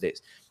on those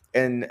days.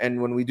 And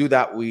when we do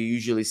that, we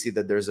usually see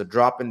that there's a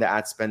drop in the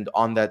ad spend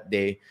on that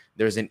day.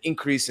 There's an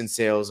increase in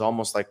sales,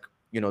 almost like,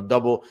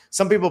 double.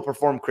 Some people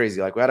perform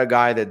crazy. Like we had a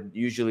guy that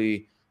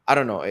usually, I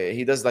don't know,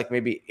 he does like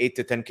maybe 8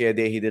 to 10K a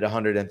day. He did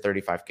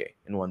 135K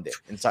in one day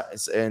in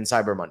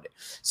Cyber Monday.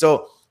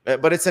 So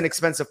but it's an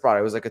expensive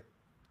product. It was like I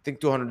think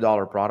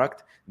 $200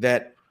 product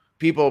that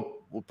people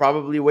were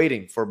probably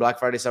waiting for Black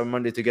Friday, Cyber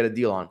Monday to get a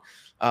deal on.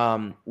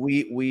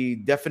 We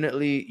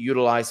definitely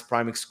utilize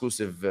Prime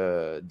exclusive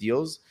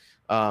deals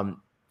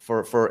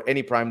for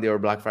any Prime Day or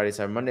Black Friday,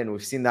 Cyber Monday, and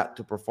we've seen that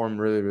to perform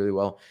really, really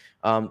well.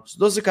 So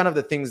those are kind of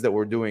the things that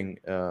we're doing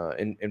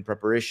in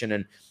preparation.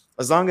 And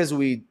as long as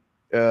we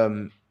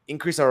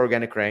increase our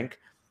organic rank,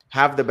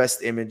 have the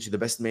best image, the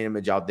best main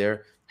image out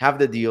there, have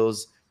the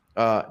deals,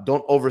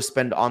 don't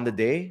overspend on the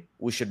day,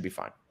 we should be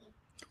fine.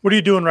 What are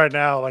you doing right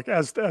now? Like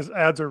as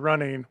ads are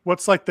running,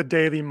 what's like the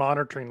daily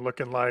monitoring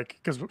looking like?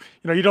 Because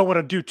you don't want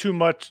to do too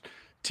much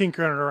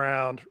tinkering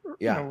around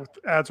with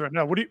ads right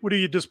now.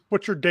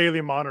 What's your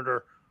daily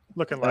monitor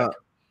looking like?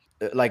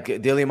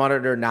 Like daily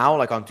monitor now,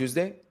 like on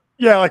Tuesday?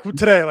 Yeah, like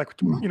today, like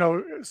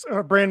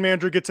a brand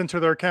manager gets into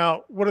their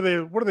account. What are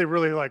they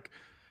really like?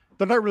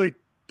 They're not really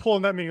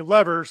pulling that many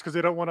levers because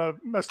they don't want to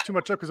mess too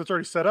much up because it's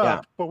already set up.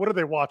 Yeah. But what are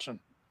they watching?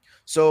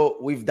 So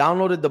we've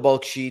downloaded the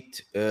bulk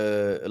sheet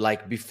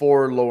like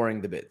before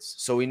lowering the bids.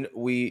 So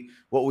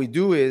what we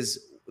do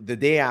is the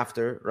day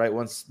after, right?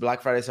 Once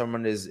Black Friday Cyber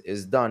Monday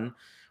is done,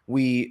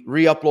 we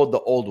re-upload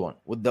the old one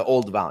with the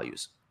old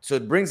values. So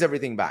it brings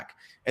everything back.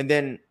 And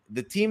then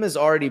the team has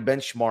already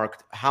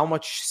benchmarked how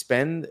much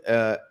spend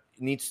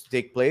needs to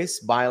take place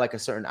by like a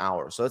certain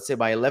hour. So let's say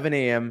by 11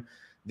 a.m.,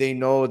 they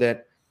know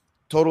that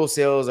total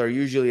sales are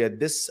usually at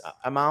this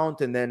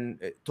amount, and then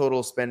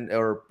total spend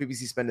or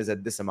PPC spend is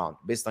at this amount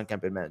based on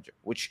Campaign Manager,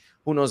 which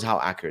who knows how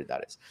accurate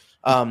that is.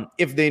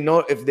 If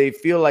they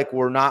feel like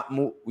we're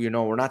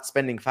not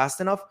spending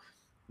fast enough,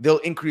 they'll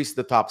increase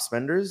the top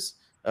spenders,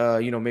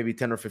 maybe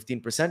 10 or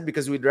 15%,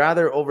 because we'd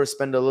rather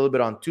overspend a little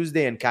bit on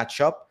Tuesday and catch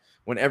up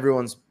when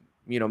everyone's,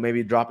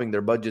 maybe dropping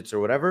their budgets or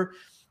whatever.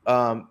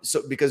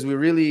 So because we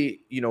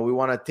really, we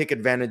want to take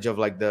advantage of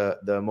like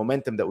the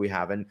momentum that we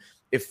have. And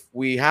if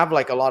we have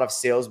like a lot of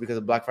sales because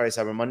of Black Friday,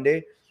 Cyber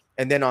Monday,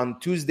 and then on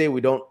Tuesday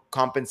we don't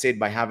compensate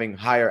by having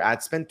higher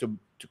ad spend to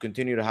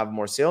continue to have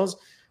more sales,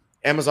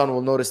 Amazon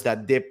will notice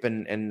that dip,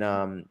 and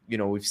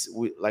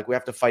we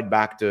have to fight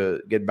back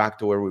to get back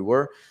to where we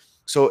were.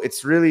 So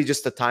it's really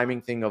just a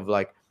timing thing of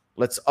like,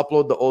 let's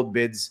upload the old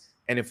bids,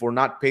 and if we're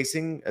not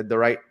pacing at the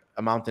right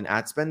amount in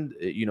ad spend,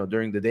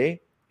 during the day,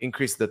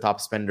 increase the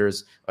top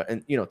spenders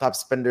and top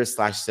spenders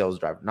 / sales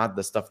driver, not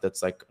the stuff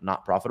that's like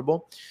not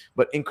profitable,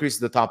 but increase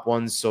the top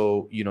ones.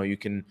 So, you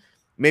can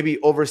maybe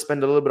overspend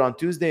a little bit on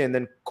Tuesday and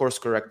then course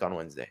correct on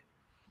Wednesday.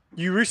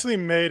 You recently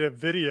made a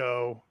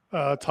video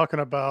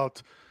talking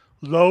about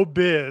low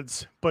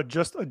bids, but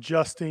just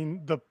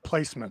adjusting the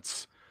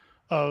placements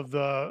of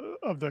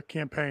the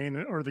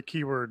campaign or the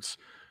keywords.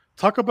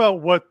 Talk about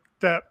what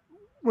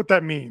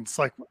that means.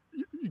 Like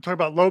you talk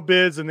about low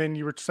bids, and then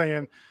you were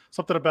saying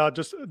something about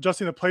just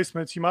adjusting the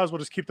placements. You might as well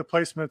just keep the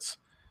placements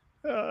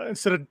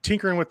instead of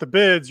tinkering with the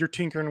bids. You're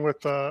tinkering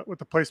with the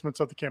placements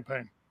of the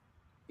campaign.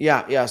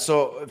 Yeah.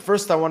 So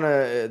first,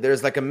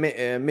 there's like a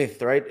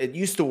myth, right? It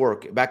used to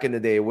work back in the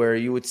day where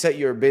you would set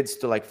your bids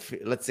to like,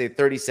 let's say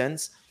 30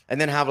 cents,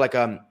 and then have like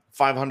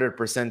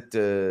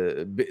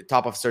 500%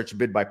 top of search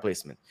bid by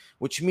placement,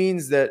 which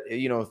means that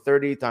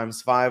 30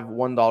 times 5,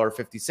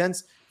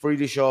 $1.50 for you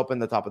to show up in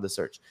the top of the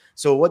search.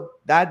 So what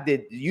that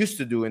used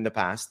to do in the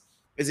past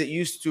is it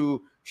used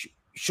to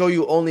show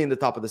you only in the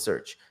top of the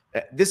search.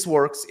 This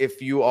works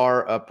if you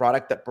are a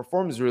product that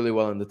performs really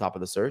well in the top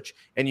of the search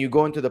and you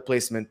go into the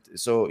placement.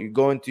 So you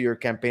go into your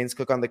campaigns,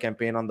 click on the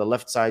campaign on the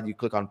left side, you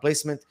click on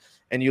placement,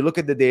 and you look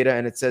at the data,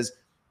 and it says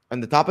on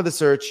the top of the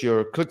search,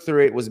 your click-through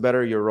rate was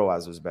better, your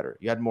ROAS was better,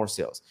 you had more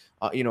sales,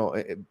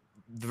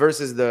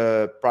 versus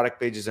the product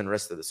pages and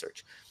rest of the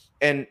search.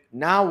 And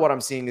now what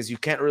I'm seeing is you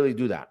can't really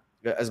do that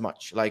as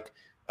much. Like,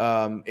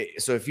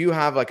 so if you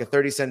have like a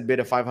 30-cent bid,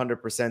 a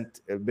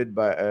 500% bid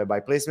by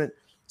placement,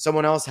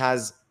 someone else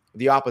has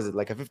the opposite,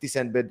 like a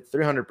 50-cent bid,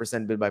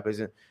 300% bid by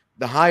placement.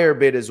 The higher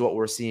bid is what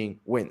we're seeing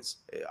wins.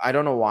 I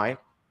don't know why.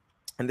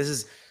 And this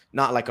is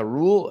not like a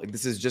rule.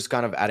 This is just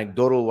kind of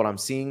anecdotal what I'm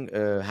seeing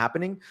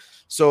happening.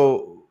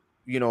 So,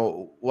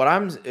 what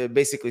I'm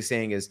basically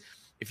saying is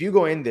if you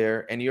go in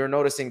there and you're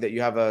noticing that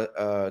you have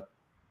a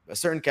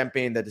certain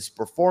campaign that is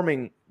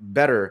performing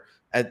better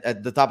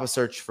at the top of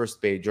search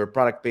first page or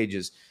product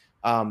pages,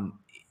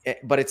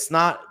 but it's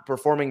not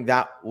performing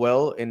that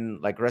well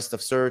in like rest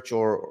of search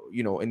or,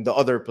 in the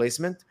other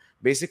placement,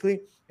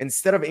 basically,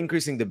 instead of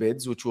increasing the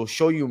bids, which will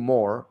show you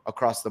more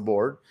across the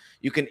board,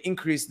 you can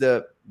increase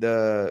the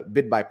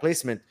bid by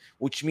placement,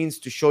 which means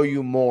to show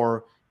you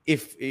more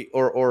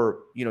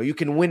you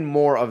can win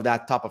more of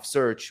that top of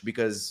search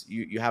because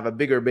you have a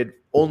bigger bid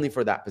only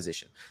for that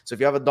position. So if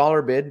you have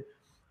 $1 bid,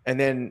 and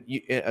then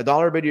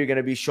 $1 bid, you're going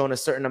to be shown a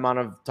certain amount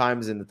of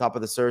times in the top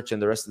of the search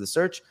and the rest of the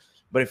search.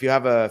 But if you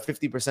have a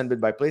 50%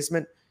 bid by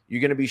placement,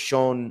 you're going to be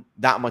shown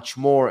that much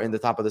more in the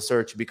top of the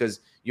search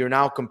because you're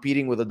now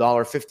competing with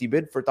 $1.50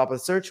 bid for top of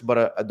the search,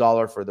 but a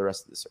dollar for the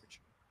rest of the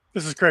search.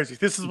 This is crazy.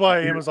 This is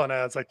why Amazon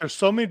ads, like there's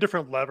so many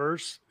different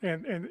levers,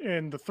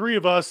 and the three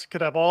of us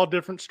could have all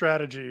different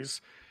strategies,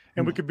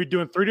 and we could be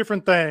doing three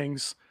different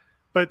things,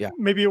 but Yeah.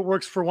 maybe it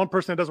works for one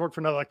person, it doesn't work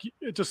for another. Like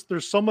it just,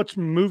 there's so much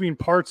moving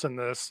parts in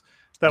this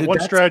that Dude, one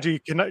that's- strategy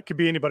could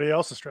be anybody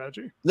else's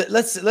strategy.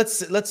 Let's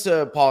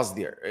pause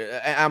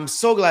there. I'm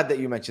so glad that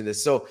you mentioned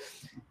this. So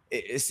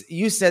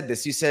you said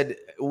this. You said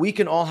we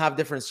can all have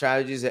different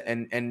strategies,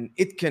 and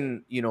it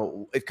can,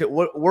 it could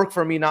work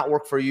for me, not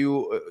work for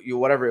you.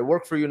 Whatever, it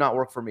work for you, not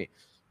work for me.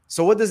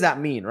 So what does that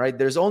mean, right?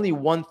 There's only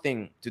one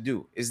thing to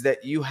do, is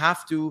that you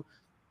have to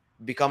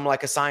become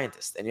like a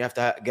scientist, and you have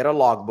to get a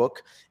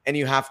logbook, and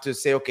you have to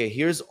say, okay,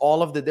 here's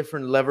all of the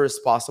different levers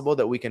possible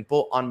that we can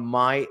pull on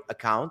my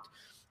account.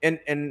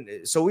 And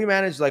so we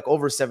manage like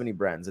over 70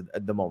 brands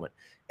at the moment,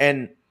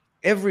 and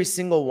every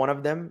single one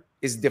of them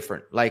is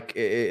different. Like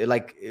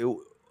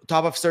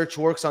top of search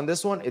works on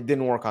this one, it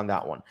didn't work on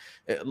that one.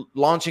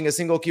 Launching a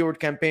single keyword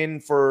campaign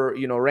for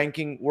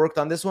ranking worked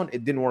on this one,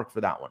 it didn't work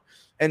for that one.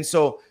 And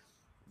so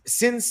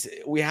since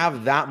we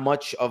have that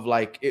much of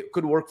like, it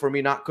could work for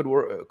me,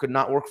 could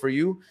not work for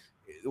you,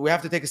 we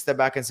have to take a step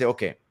back and say,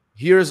 okay,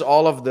 here's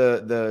all of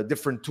the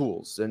different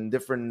tools and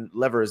different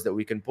levers that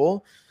we can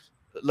pull.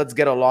 Let's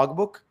get a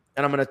logbook,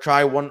 and I'm going to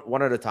try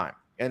one at a time,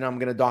 and I'm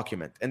going to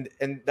document.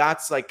 And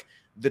that's like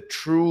the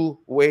true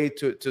way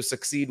to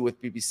succeed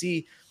with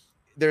PPC.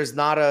 There's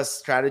not a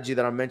strategy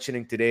that I'm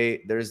mentioning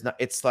today. There's not,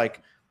 it's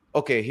like,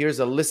 okay, here's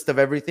a list of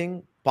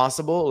everything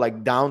possible,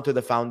 like down to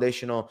the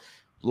foundational.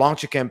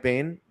 Launch a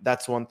campaign,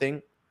 that's one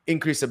thing.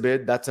 Increase a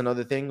bid, that's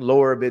another thing.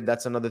 Lower a bid,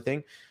 that's another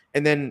thing.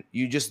 And then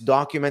you just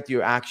document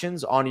your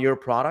actions on your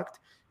product.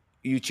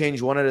 You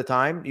change one at a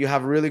time. You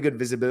have really good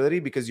visibility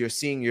because you're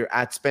seeing your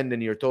ad spend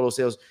and your total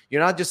sales.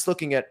 You're not just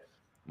looking at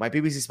my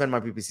PPC spend, my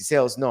PPC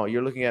sales. No,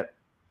 you're looking at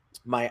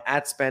my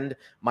ad spend,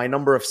 my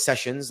number of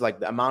sessions, like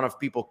the amount of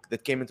people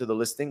that came into the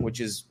listing, which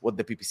is what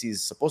the PPC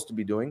is supposed to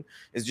be doing,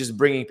 is just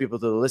bringing people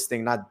to the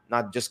listing,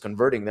 not just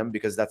converting them,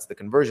 because that's the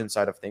conversion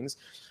side of things.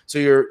 So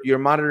you're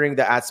monitoring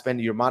the ad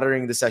spend, you're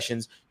monitoring the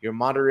sessions, you're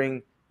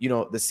monitoring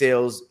the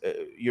sales.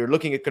 You're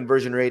looking at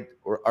conversion rate,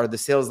 or are the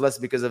sales less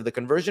because of the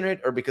conversion rate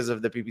or because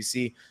of the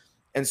PPC,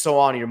 and so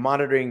on. You're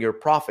monitoring your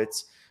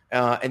profits,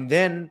 and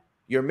then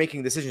you're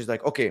making decisions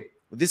like, okay,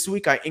 this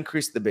week I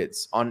increased the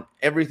bids on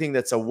everything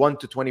that's a 1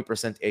 to 20%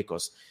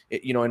 ACOS,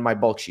 in my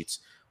bulk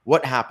sheets.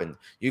 What happened?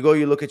 You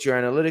look at your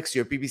analytics,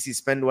 your PPC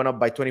spend went up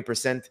by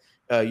 20%,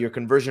 your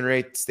conversion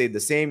rate stayed the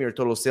same, your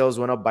total sales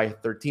went up by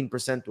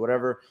 13%,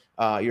 whatever,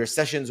 your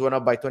sessions went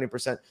up by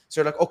 20%.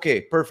 So you're like, okay,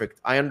 perfect.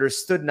 I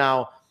understood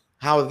now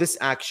how this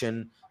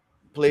action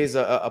plays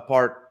a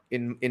part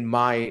in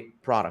my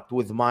product,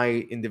 with my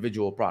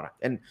individual product.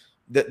 And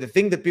the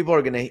thing that people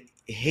are going to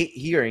hate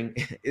hearing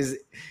is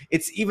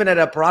it's even at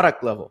a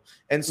product level.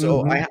 And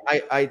so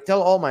I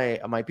tell all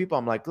my people,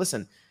 I'm like,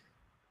 listen,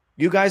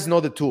 you guys know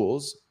the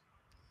tools,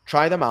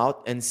 try them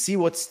out and see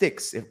what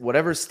sticks. If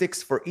whatever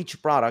sticks for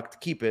each product,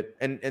 keep it.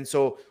 And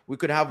so we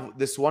could have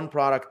this one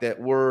product that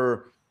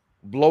we're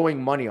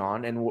blowing money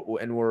on, and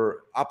we're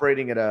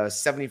operating at a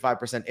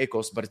 75%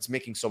 ACOS, but it's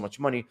making so much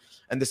money.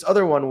 And this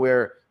other one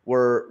where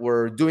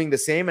we're doing the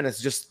same, and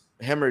it's just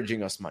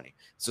hemorrhaging us money.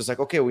 So it's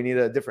like, okay, we need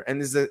a different, and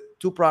there's the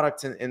two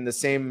products in the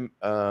same,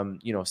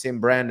 same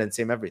brand and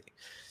same everything.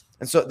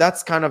 And so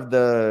that's kind of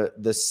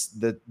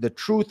the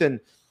truth, and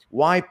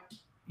why,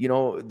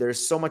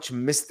 there's so much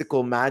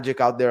mystical magic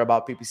out there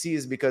about PPC,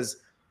 is because,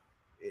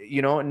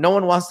 no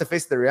one wants to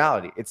face the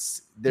reality.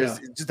 It's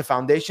just the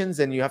foundations,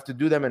 and you have to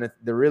do them, and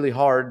they're really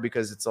hard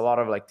because it's a lot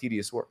of like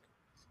tedious work.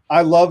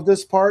 I love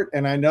this part,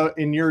 and I know,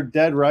 and you're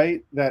dead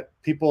right that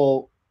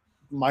people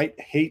might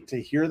hate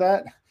to hear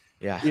that.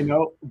 Yeah.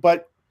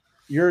 But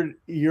the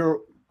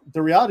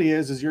reality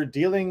is you're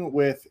dealing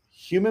with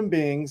human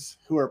beings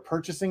who are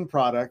purchasing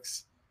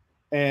products,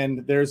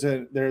 and there's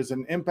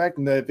an impact,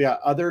 and they've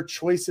got other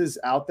choices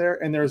out there,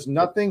 and there's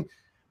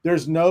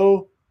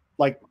no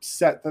like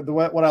set.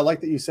 What I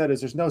like that you said is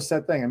there's no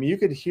set thing. I mean, you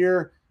could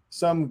hear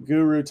some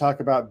guru talk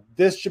about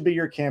this should be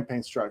your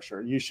campaign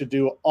structure. You should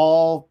do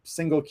all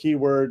single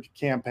keyword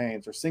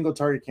campaigns or single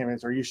target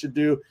campaigns, or you should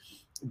do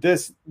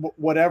this,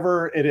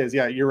 whatever it is.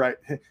 Yeah, you're right.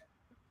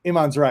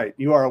 Iman's right.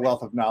 You are a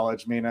wealth of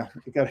knowledge, Mina.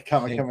 You got a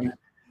comment coming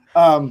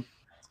in.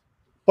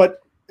 But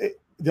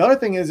the other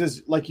thing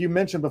is like you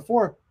mentioned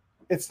before,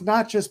 it's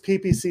not just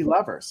PPC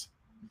levers.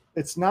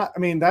 It's not. I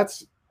mean,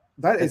 that's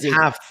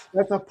half.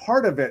 That's a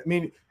part of it. I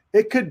mean,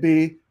 it could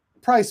be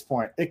price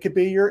point. It could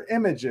be your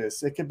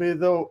images. It could be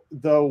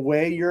the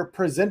way you're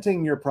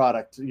presenting your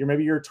product.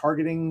 Maybe you're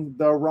targeting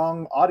the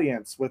wrong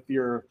audience with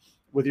your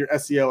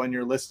SEO and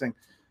your listing.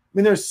 I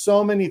mean, there's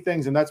so many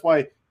things, and that's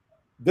why.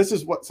 This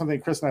is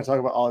something Chris and I talk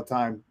about all the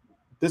time.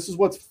 This is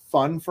what's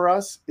fun for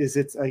us, is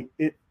it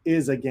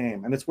is a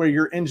game, and it's where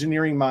your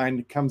engineering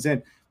mind comes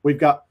in. We've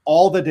got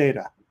all the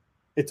data.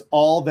 It's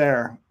all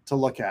there to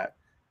look at,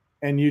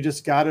 and you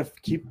just got to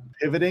keep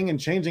pivoting and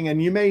changing,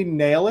 and you may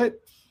nail it,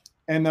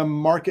 and the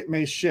market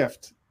may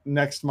shift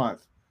next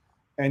month,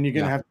 and you're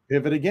going to have to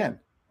pivot again.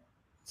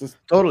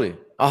 Totally.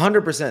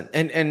 100%.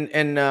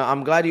 And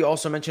I'm glad you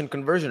also mentioned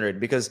conversion rate,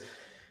 because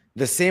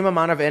the same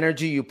amount of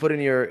energy you put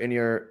in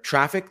your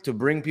traffic to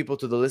bring people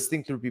to the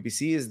listing through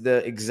PPC is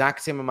the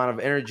exact same amount of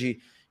energy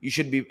you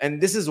should be. And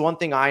this is one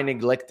thing I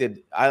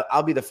neglected.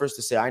 I'll be the first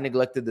to say I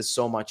neglected this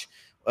so much.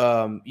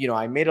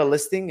 I made a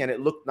listing and it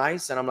looked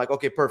nice, and I'm like,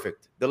 okay,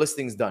 perfect, the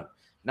listing's done.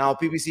 Now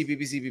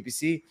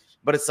PPC,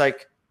 but it's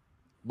like,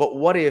 but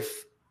what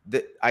if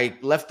I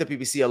left the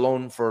PPC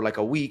alone for like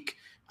a week?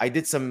 I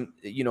did some,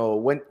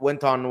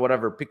 went on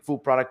whatever,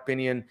 PickFu, Product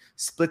Opinion,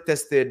 split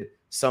tested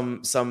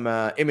some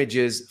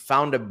images,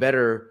 found a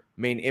better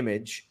main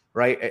image,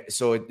 right?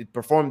 So it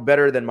performed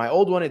better than my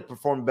old one. It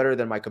performed better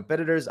than my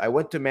competitors. I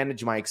went to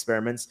manage my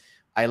experiments.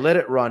 I let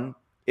it run.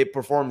 It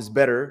performs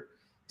better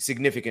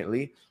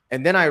significantly.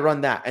 And then I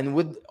run that. And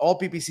with all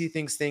PPC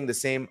things staying the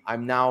same,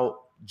 I'm now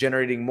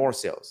generating more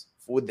sales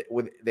with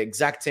the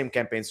exact same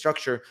campaign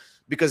structure,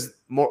 because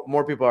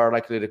more people are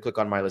likely to click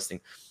on my listing.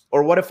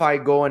 Or what if I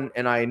go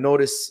and I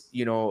notice,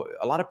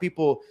 a lot of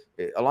people,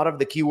 a lot of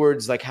the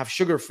keywords like have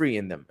sugar-free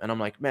in them. And I'm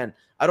like, man,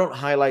 I don't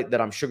highlight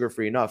that I'm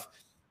sugar-free enough.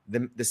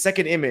 The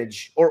second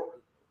image, or,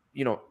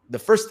 the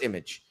first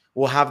image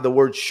will have the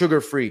word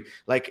sugar-free.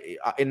 Like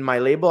in my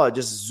label, I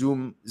just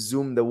zoom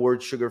the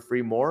word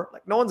sugar-free more.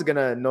 Like no one's going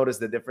to notice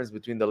the difference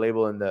between the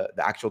label and the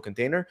actual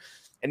container.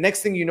 And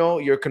next thing you know,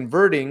 you're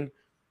converting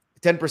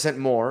 10%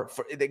 more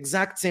for the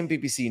exact same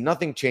PPC.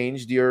 Nothing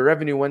changed. Your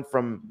revenue went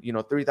from,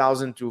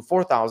 3,000 to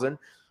 4,000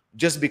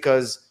 just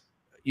because,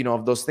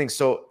 of those things.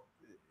 So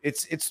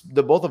it's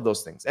the both of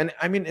those things. And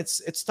I mean,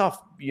 it's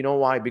tough. You know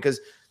why? Because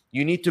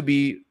you need to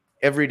be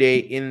every day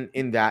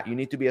in that. You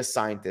need to be a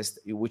scientist,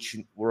 which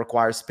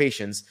requires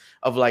patience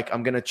of like,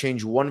 I'm going to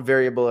change one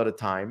variable at a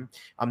time.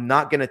 I'm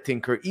not going to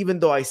tinker, even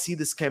though I see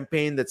this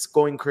campaign that's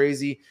going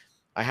crazy.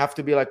 I have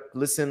to be like,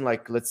 listen,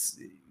 like,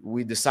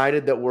 we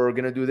decided that we're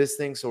going to do this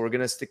thing, so we're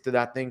going to stick to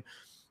that thing.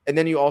 And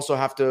then you also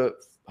have to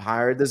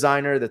hire a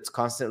designer that's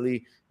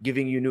constantly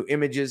giving you new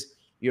images.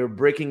 You're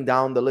breaking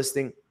down the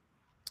listing.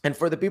 And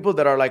for the people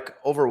that are like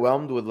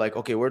overwhelmed with like,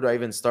 okay, where do I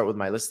even start with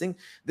my listing?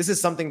 This is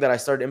something that I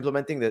started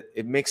implementing that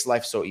it makes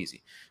life so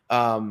easy.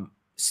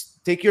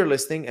 Take your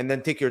listing and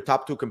then take your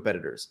top 2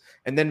 competitors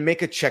and then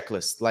make a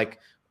checklist, like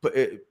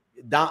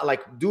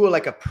do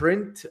like a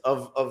print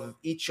of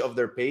each of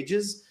their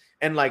pages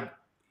and like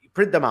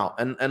print them out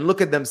and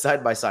look at them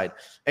side by side.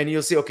 And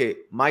you'll see, okay,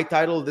 my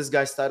title, this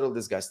guy's title,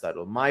 this guy's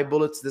title, my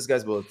bullets, this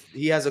guy's bullets.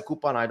 He has a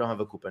coupon, I don't have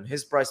a coupon.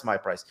 His price, my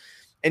price.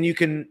 And you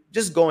can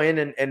just go in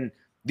and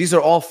these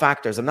are all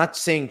factors. I'm not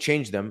saying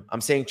change them.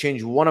 I'm saying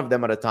change one of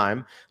them at a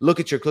time.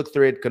 Look at your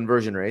click-through rate,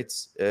 conversion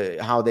rates,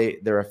 how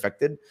they're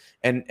affected,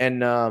 and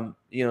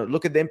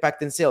look at the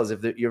impact in sales.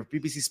 If your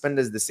PPC spend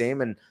is the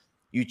same and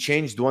you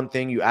changed one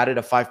thing, you added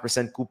a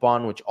 5%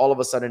 coupon, which all of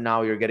a sudden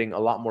now you're getting a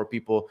lot more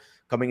people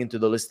coming into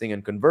the listing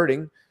and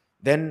converting,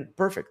 then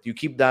perfect. You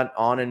keep that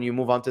on and you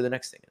move on to the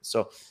next thing.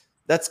 So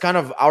that's kind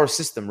of our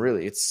system,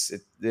 really. It's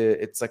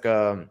like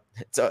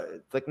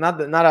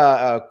not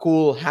a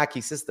cool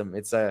hacky system.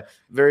 It's a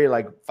very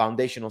like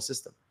foundational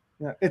system.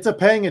 Yeah, it's a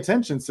paying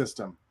attention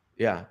system.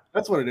 Yeah,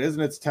 that's what it is,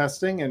 and it's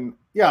testing. And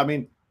yeah, I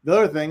mean, the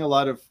other thing a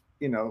lot of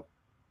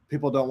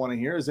people don't want to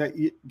hear is that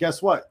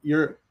guess what,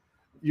 you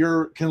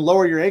can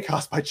lower your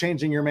ACoS by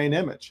changing your main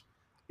image.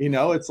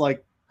 It's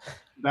like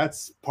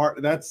that's part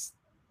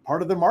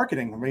of the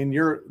marketing. I mean,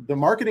 the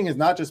marketing is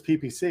not just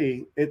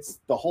PPC, it's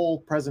the whole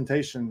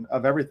presentation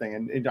of everything.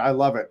 And I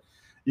love it.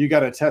 You got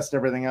to test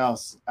everything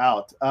else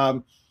out.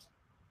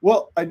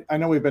 Well, I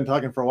know we've been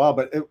talking for a while,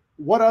 but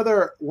what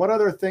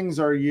other things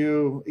are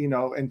you,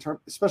 in terms,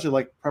 especially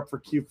like prep for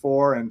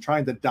Q4 and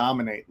trying to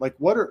dominate, like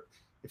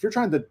if you're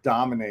trying to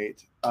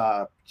dominate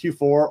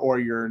Q4 or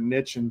your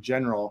niche in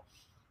general,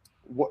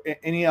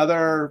 any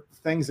other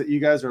things that you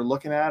guys are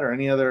looking at or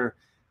any other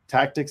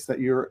tactics that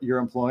you're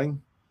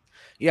employing?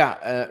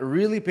 Yeah,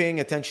 really paying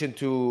attention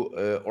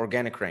to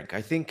organic rank.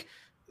 I think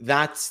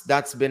that's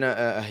been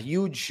a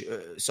huge.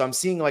 So I'm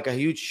seeing like a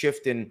huge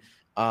shift in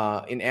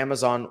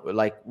Amazon,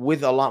 like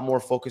with a lot more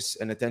focus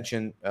and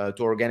attention to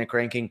organic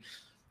ranking.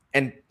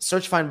 And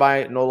search, find,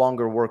 buy no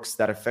longer works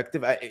that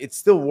effective. It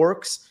still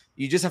works.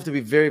 You just have to be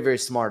very, very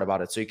smart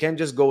about it. So you can't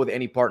just go with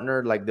any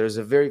partner. Like there's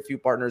a very few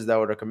partners that I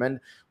would recommend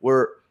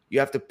where you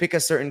have to pick a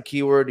certain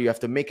keyword, you have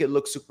to make it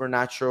look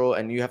supernatural,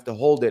 and you have to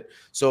hold it.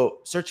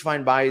 So search,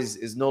 find, buy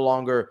is no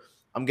longer,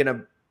 I'm going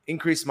to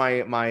increase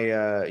my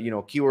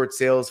keyword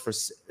sales for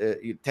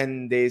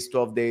 10 days,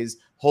 12 days,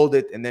 hold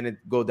it, and then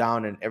it go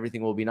down and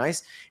everything will be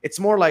nice. It's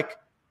more like,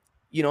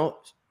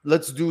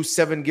 let's do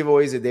 7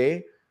 giveaways a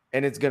day,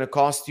 and it's going to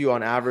cost you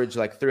on average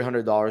like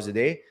 $300 a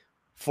day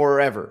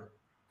forever.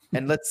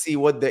 And let's see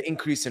what the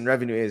increase in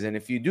revenue is. And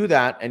if you do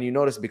that and you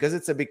notice, because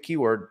it's a big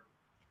keyword,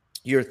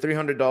 your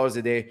 $300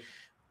 a day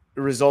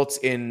results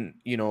in,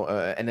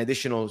 an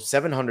additional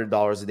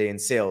 $700 a day in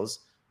sales.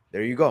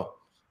 There you go.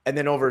 And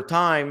then over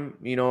time,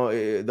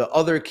 the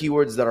other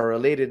keywords that are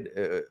related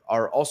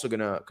are also going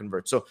to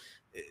convert. So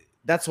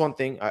that's one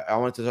thing I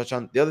wanted to touch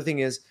on. The other thing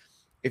is,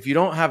 if you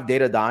don't have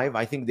Data Dive,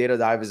 I think Data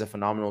Dive is a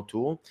phenomenal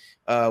tool.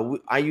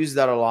 I use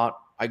that a lot.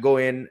 I go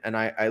in and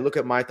I look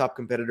at my top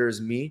competitors,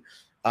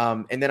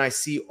 and then I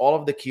see all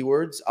of the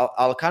keywords.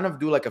 I'll kind of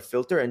do like a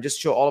filter and just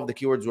show all of the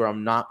keywords where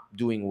I'm not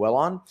doing well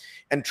on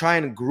and try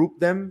and group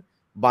them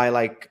by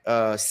like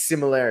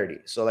similarity.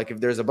 So like if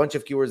there's a bunch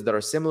of keywords that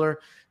are similar,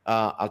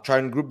 I'll try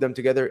and group them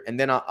together, and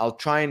then I'll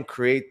try and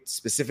create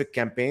specific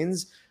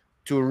campaigns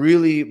to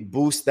really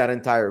boost that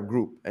entire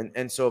group.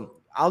 And so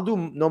I'll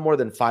do no more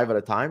than 5 at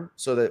a time,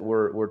 so that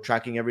we're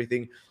tracking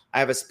everything. I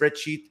have a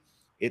spreadsheet.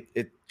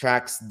 It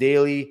tracks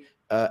daily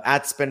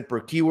ad spend per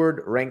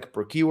keyword, rank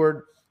per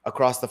keyword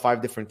across the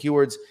 5 different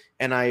keywords.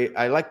 And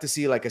I like to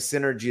see like a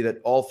synergy that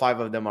all 5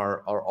 of them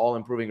are all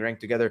improving rank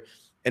together.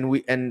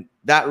 And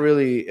that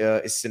really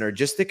is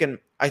synergistic. And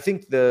I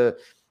think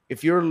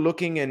if you're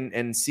looking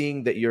and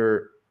seeing that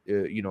your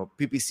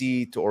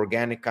PPC to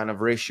organic kind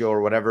of ratio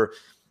or whatever,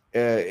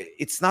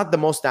 it's not the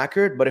most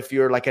accurate, but if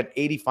you're like at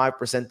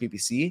 85%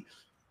 PPC,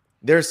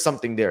 there's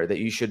something there that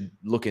you should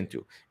look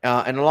into.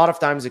 And a lot of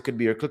times it could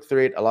be your click-through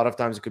rate. A lot of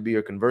times it could be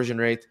your conversion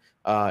rate.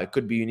 It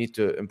could be you need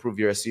to improve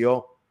your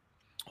SEO,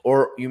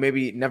 or you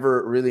maybe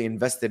never really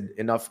invested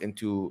enough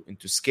into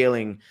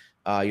scaling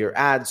your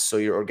ads, so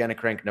your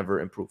organic rank never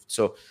improved.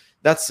 So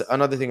that's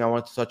another thing I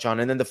want to touch on.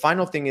 And then the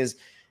final thing is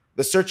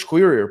the search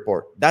query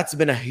report. That's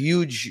been a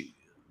huge,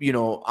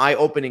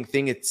 eye-opening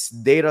thing. It's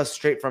data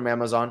straight from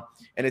Amazon,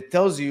 and it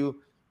tells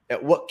you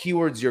at what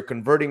keywords you're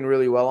converting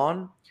really well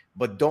on,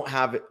 but don't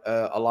have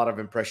a lot of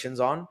impressions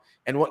on,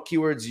 and what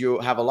keywords you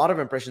have a lot of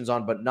impressions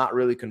on, but not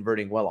really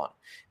converting well on.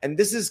 And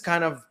this is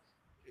kind of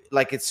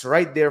like, it's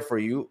right there for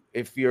you.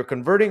 If you're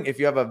converting, if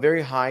you have a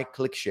very high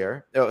click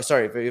share,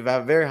 if you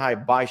have a very high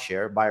buyer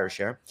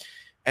share,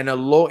 and a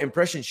low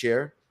impression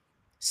share,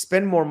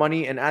 spend more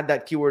money and add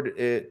that keyword,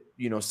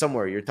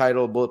 somewhere, your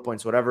title, bullet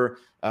points, whatever,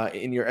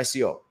 in your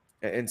SEO,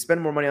 and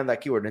spend more money on that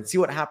keyword and see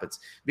what happens.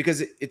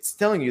 Because it's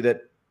telling you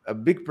that a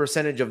big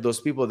percentage of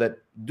those people that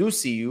do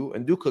see you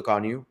and do click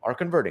on you are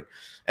converting.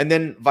 And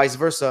then vice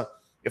versa.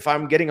 If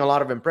I'm getting a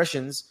lot of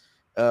impressions,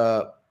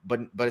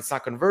 but it's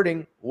not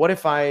converting, what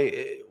if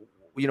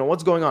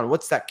what's going on?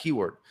 What's that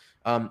keyword?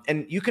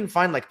 And you can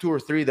find like 2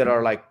 or 3 that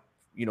are like,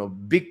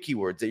 big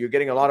keywords that you're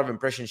getting a lot of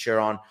impression share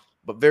on,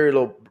 but very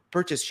low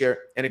purchase share.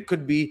 And it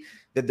could be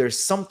that there's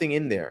something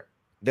in there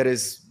that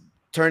is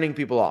turning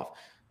people off.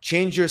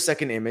 Change your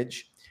second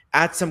image,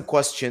 add some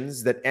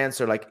questions that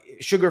answer, like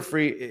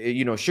sugar-free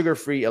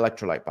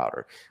electrolyte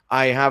powder.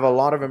 I have a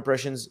lot of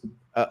impressions,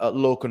 a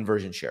low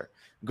conversion share.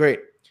 Great.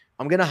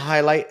 I'm going to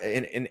highlight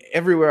in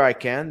everywhere I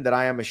can that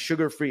I am a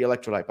sugar-free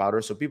electrolyte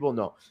powder, so people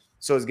know.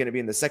 So it's going to be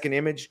in the second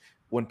image.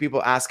 When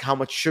people ask how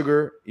much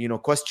sugar,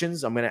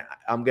 questions, I'm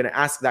gonna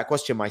ask that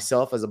question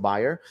myself as a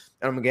buyer,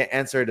 and I'm gonna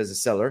answer it as a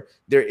seller.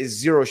 There is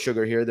 0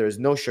 sugar here. There is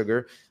no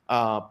sugar.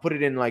 Put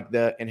it in like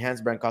the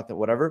enhanced brand content,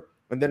 whatever,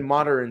 and then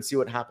monitor and see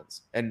what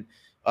happens. And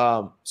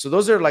so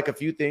those are like a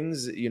few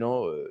things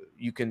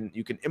you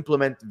can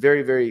implement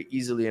very, very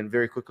easily and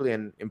very quickly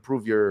and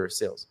improve your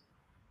sales.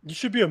 You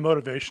should be a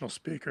motivational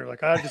speaker.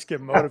 Like, I just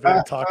get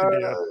motivated talking to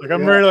you. Like,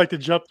 I'm ready to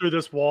jump through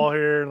this wall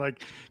here and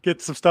like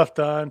get some stuff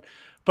done.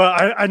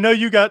 But I know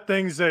you got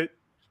things that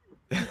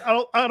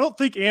I don't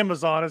think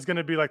Amazon is going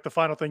to be like the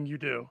final thing you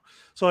do.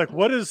 So like,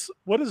 what is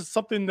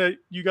something that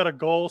you got a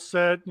goal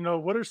set?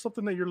 What is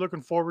something that you're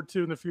looking forward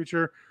to in the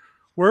future?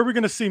 Where are we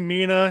going to see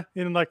Mina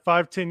in like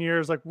 5-10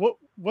 years? Like,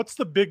 what's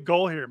the big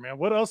goal here, man?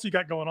 What else you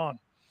got going on?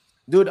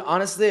 Dude,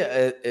 honestly,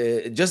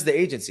 just the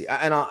agency.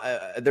 And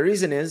the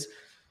reason is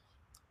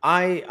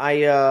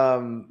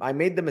I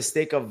made the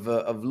mistake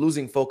of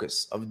losing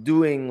focus, of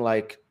doing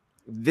like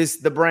this,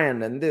 the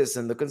brand and this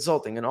and the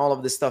consulting and all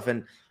of this stuff.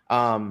 And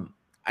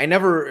I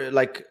never,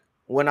 like,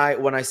 when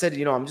I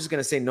said, I'm just going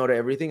to say no to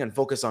everything and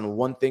focus on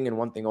one thing and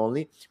one thing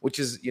only, which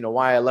is,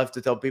 why I love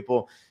to tell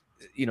people,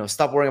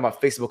 stop worrying about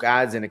Facebook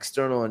ads and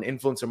external and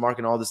influencer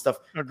marketing, all this stuff.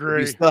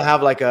 Agree. You still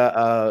have like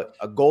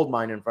a gold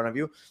mine in front of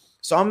you.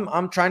 So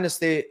I'm trying to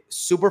stay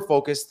super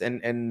focused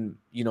and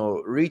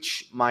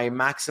reach my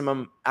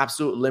maximum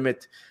absolute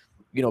limit,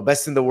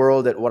 best in the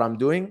world at what I'm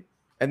doing.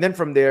 And then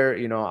from there,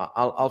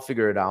 I'll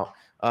figure it out.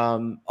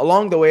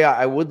 Along the way,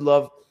 I would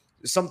love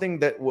something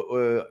that,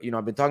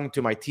 I've been talking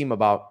to my team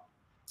about,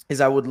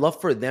 is I would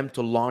love for them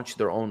to launch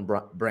their own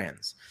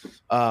brands,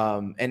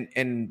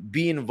 and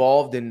be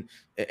involved in,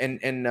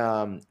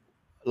 and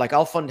like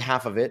I'll fund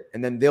half of it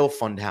and then they'll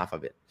fund half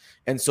of it.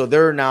 And so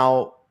they're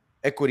now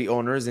equity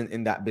owners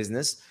in that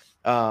business.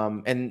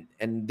 And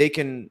they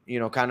can,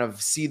 kind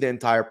of see the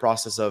entire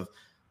process of,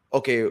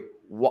 okay,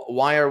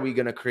 why are we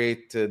going to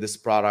create this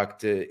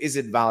product? Is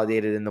it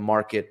validated in the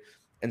market?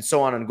 And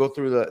so on, and go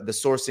through the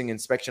sourcing,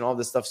 inspection, all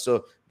this stuff.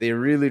 So they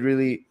really,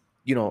 really,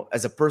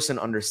 as a person,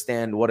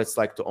 understand what it's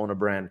like to own a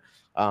brand.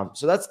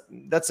 So that's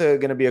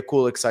going to be a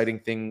cool, exciting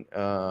thing,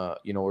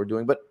 we're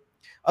doing. But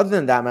other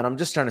than that, man, I'm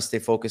just trying to stay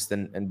focused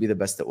and be the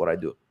best at what I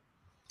do.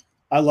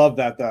 I love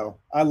that, though.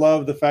 I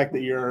love the fact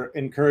that you're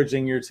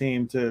encouraging your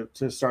team to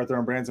start their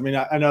own brands. I mean,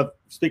 I know,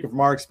 speaking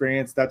from our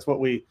experience, that's what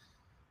we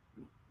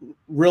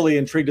really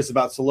intrigued us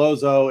about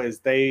Solozo, is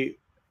they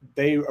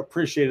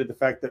appreciated the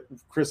fact that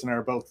Chris and I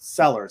are both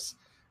sellers,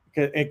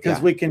 because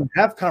we can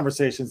have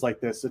conversations like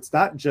this. It's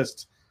not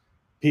just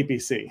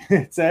PPC;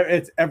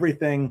 it's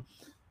everything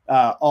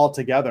all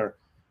together.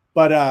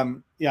 But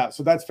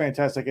so that's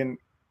fantastic. And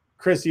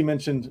Chris, you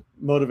mentioned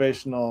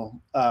motivational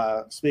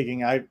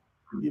speaking.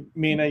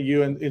 Mina,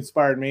 you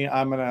inspired me.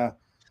 I'm gonna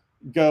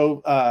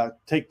go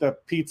take the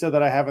pizza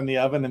that I have in the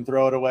oven and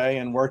throw it away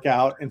and work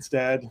out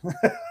instead.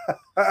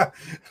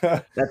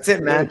 That's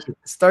it, man.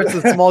 Starts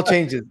with small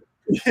changes.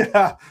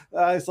 Yeah,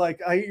 it's like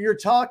you're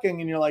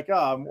talking and you're like,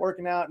 oh, I'm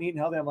working out and eating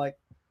healthy. I'm like,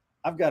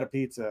 I've got a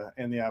pizza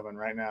in the oven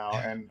right now,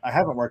 and I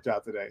haven't worked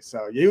out today.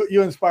 So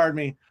you inspired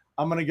me.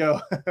 I'm gonna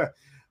go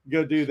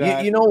go do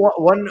that. You know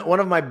what? One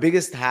of my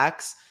biggest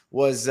hacks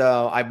was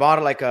I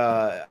bought like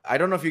I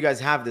don't know if you guys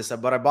have this,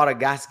 but I bought a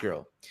gas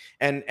grill,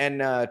 and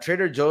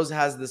Trader Joe's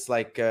has this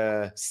like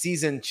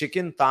seasoned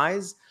chicken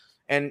thighs,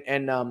 and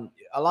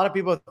a lot of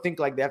people think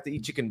like they have to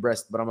eat chicken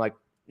breast, but I'm like,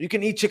 you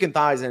can eat chicken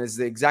thighs and it's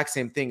the exact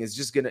same thing. It's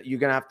just you're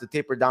gonna have to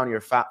taper down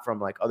your fat from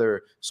like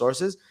other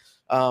sources.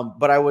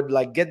 But I would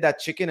like get that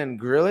chicken and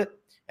grill it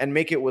and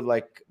make it with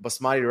like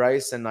basmati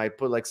rice, and I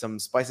put like some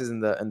spices in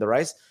the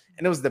rice,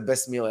 and it was the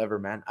best meal ever,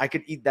 man. I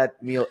could eat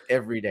that meal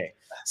every day.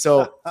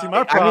 So see,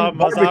 my problem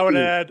was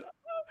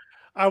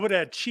I would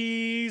add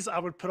cheese. I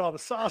would put all the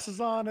sauces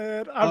on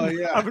it.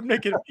 I would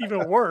make it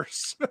even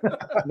worse.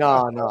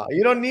 No,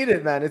 you don't need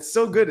it, man. It's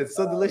so good. It's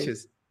so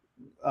delicious.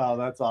 Oh,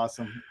 that's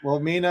awesome. Well,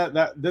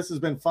 Mina, this has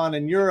been fun,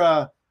 and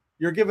you're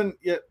giving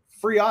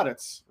free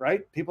audits,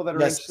 right? People that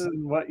are interested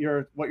in what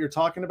you're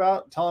talking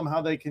about, tell them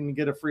how they can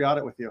get a free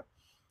audit with you.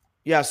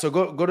 Yeah, so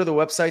go to the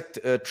website,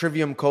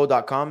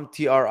 triviumco.com,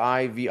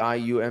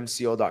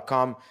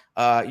 triviumco.com.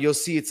 You'll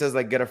see it says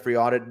like get a free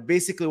audit.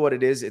 Basically what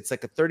it is, it's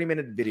like a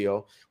 30-minute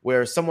video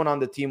where someone on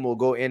the team will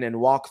go in and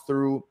walk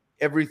through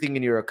everything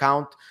in your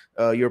account,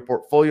 your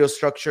portfolio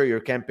structure,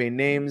 your campaign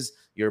names,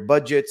 your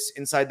budgets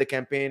inside the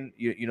campaign,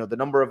 you know, the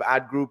number of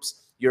ad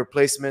groups, your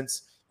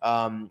placements,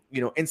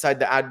 you know, inside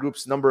the ad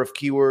groups, number of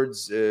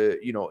keywords,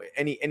 you know,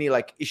 any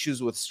like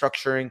issues with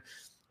structuring,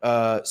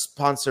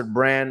 sponsored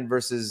brand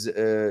versus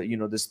you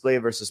know, display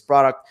versus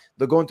product.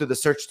 They'll go into the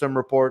search term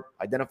report,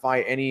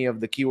 identify any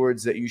of the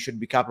keywords that you should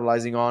be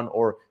capitalizing on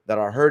or that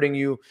are hurting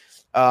you,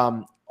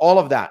 all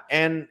of that,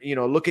 and you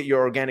know, look at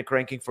your organic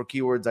ranking for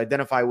keywords,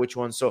 identify which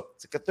ones. So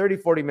it's like a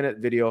 30-40 minute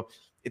video.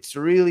 It's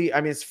really,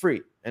 I mean, it's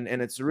free, and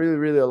it's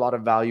really a lot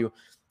of value.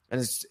 And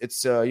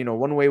it's you know,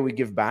 one way we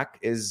give back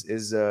is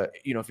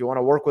you know, if you want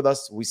to work with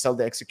us, we sell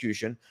the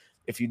execution.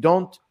 If you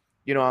don't,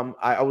 you know,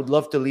 I would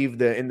love to leave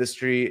the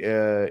industry,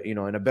 you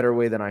know, in a better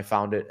way than I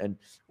found it. And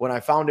when I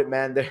found it,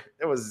 man,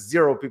 there was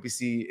zero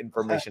PPC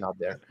information out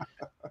there.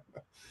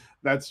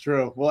 That's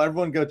true. Well,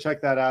 everyone go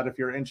check that out if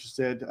you're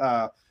interested.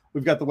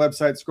 We've got the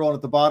website scrolling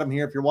at the bottom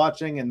here if you're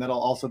watching, and that'll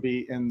also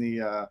be in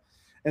the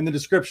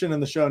description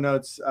and the show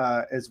notes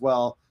as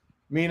well.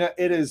 Mina,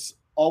 it is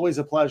always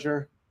a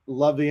pleasure.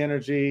 Love the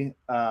energy.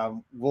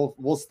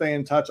 We'll stay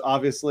in touch,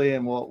 obviously,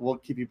 and we'll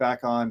keep you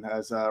back on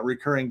as a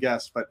recurring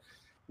guest. But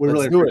we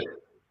really appreciate it.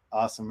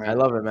 Awesome, man. I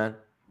love it, man.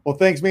 Well,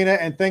 thanks, Mina,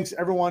 and thanks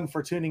everyone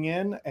for tuning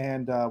in.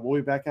 And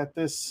we'll be back at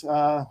this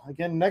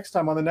again next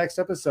time on the next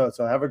episode.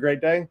 So have a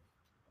great day.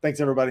 Thanks,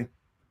 everybody.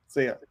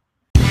 See ya.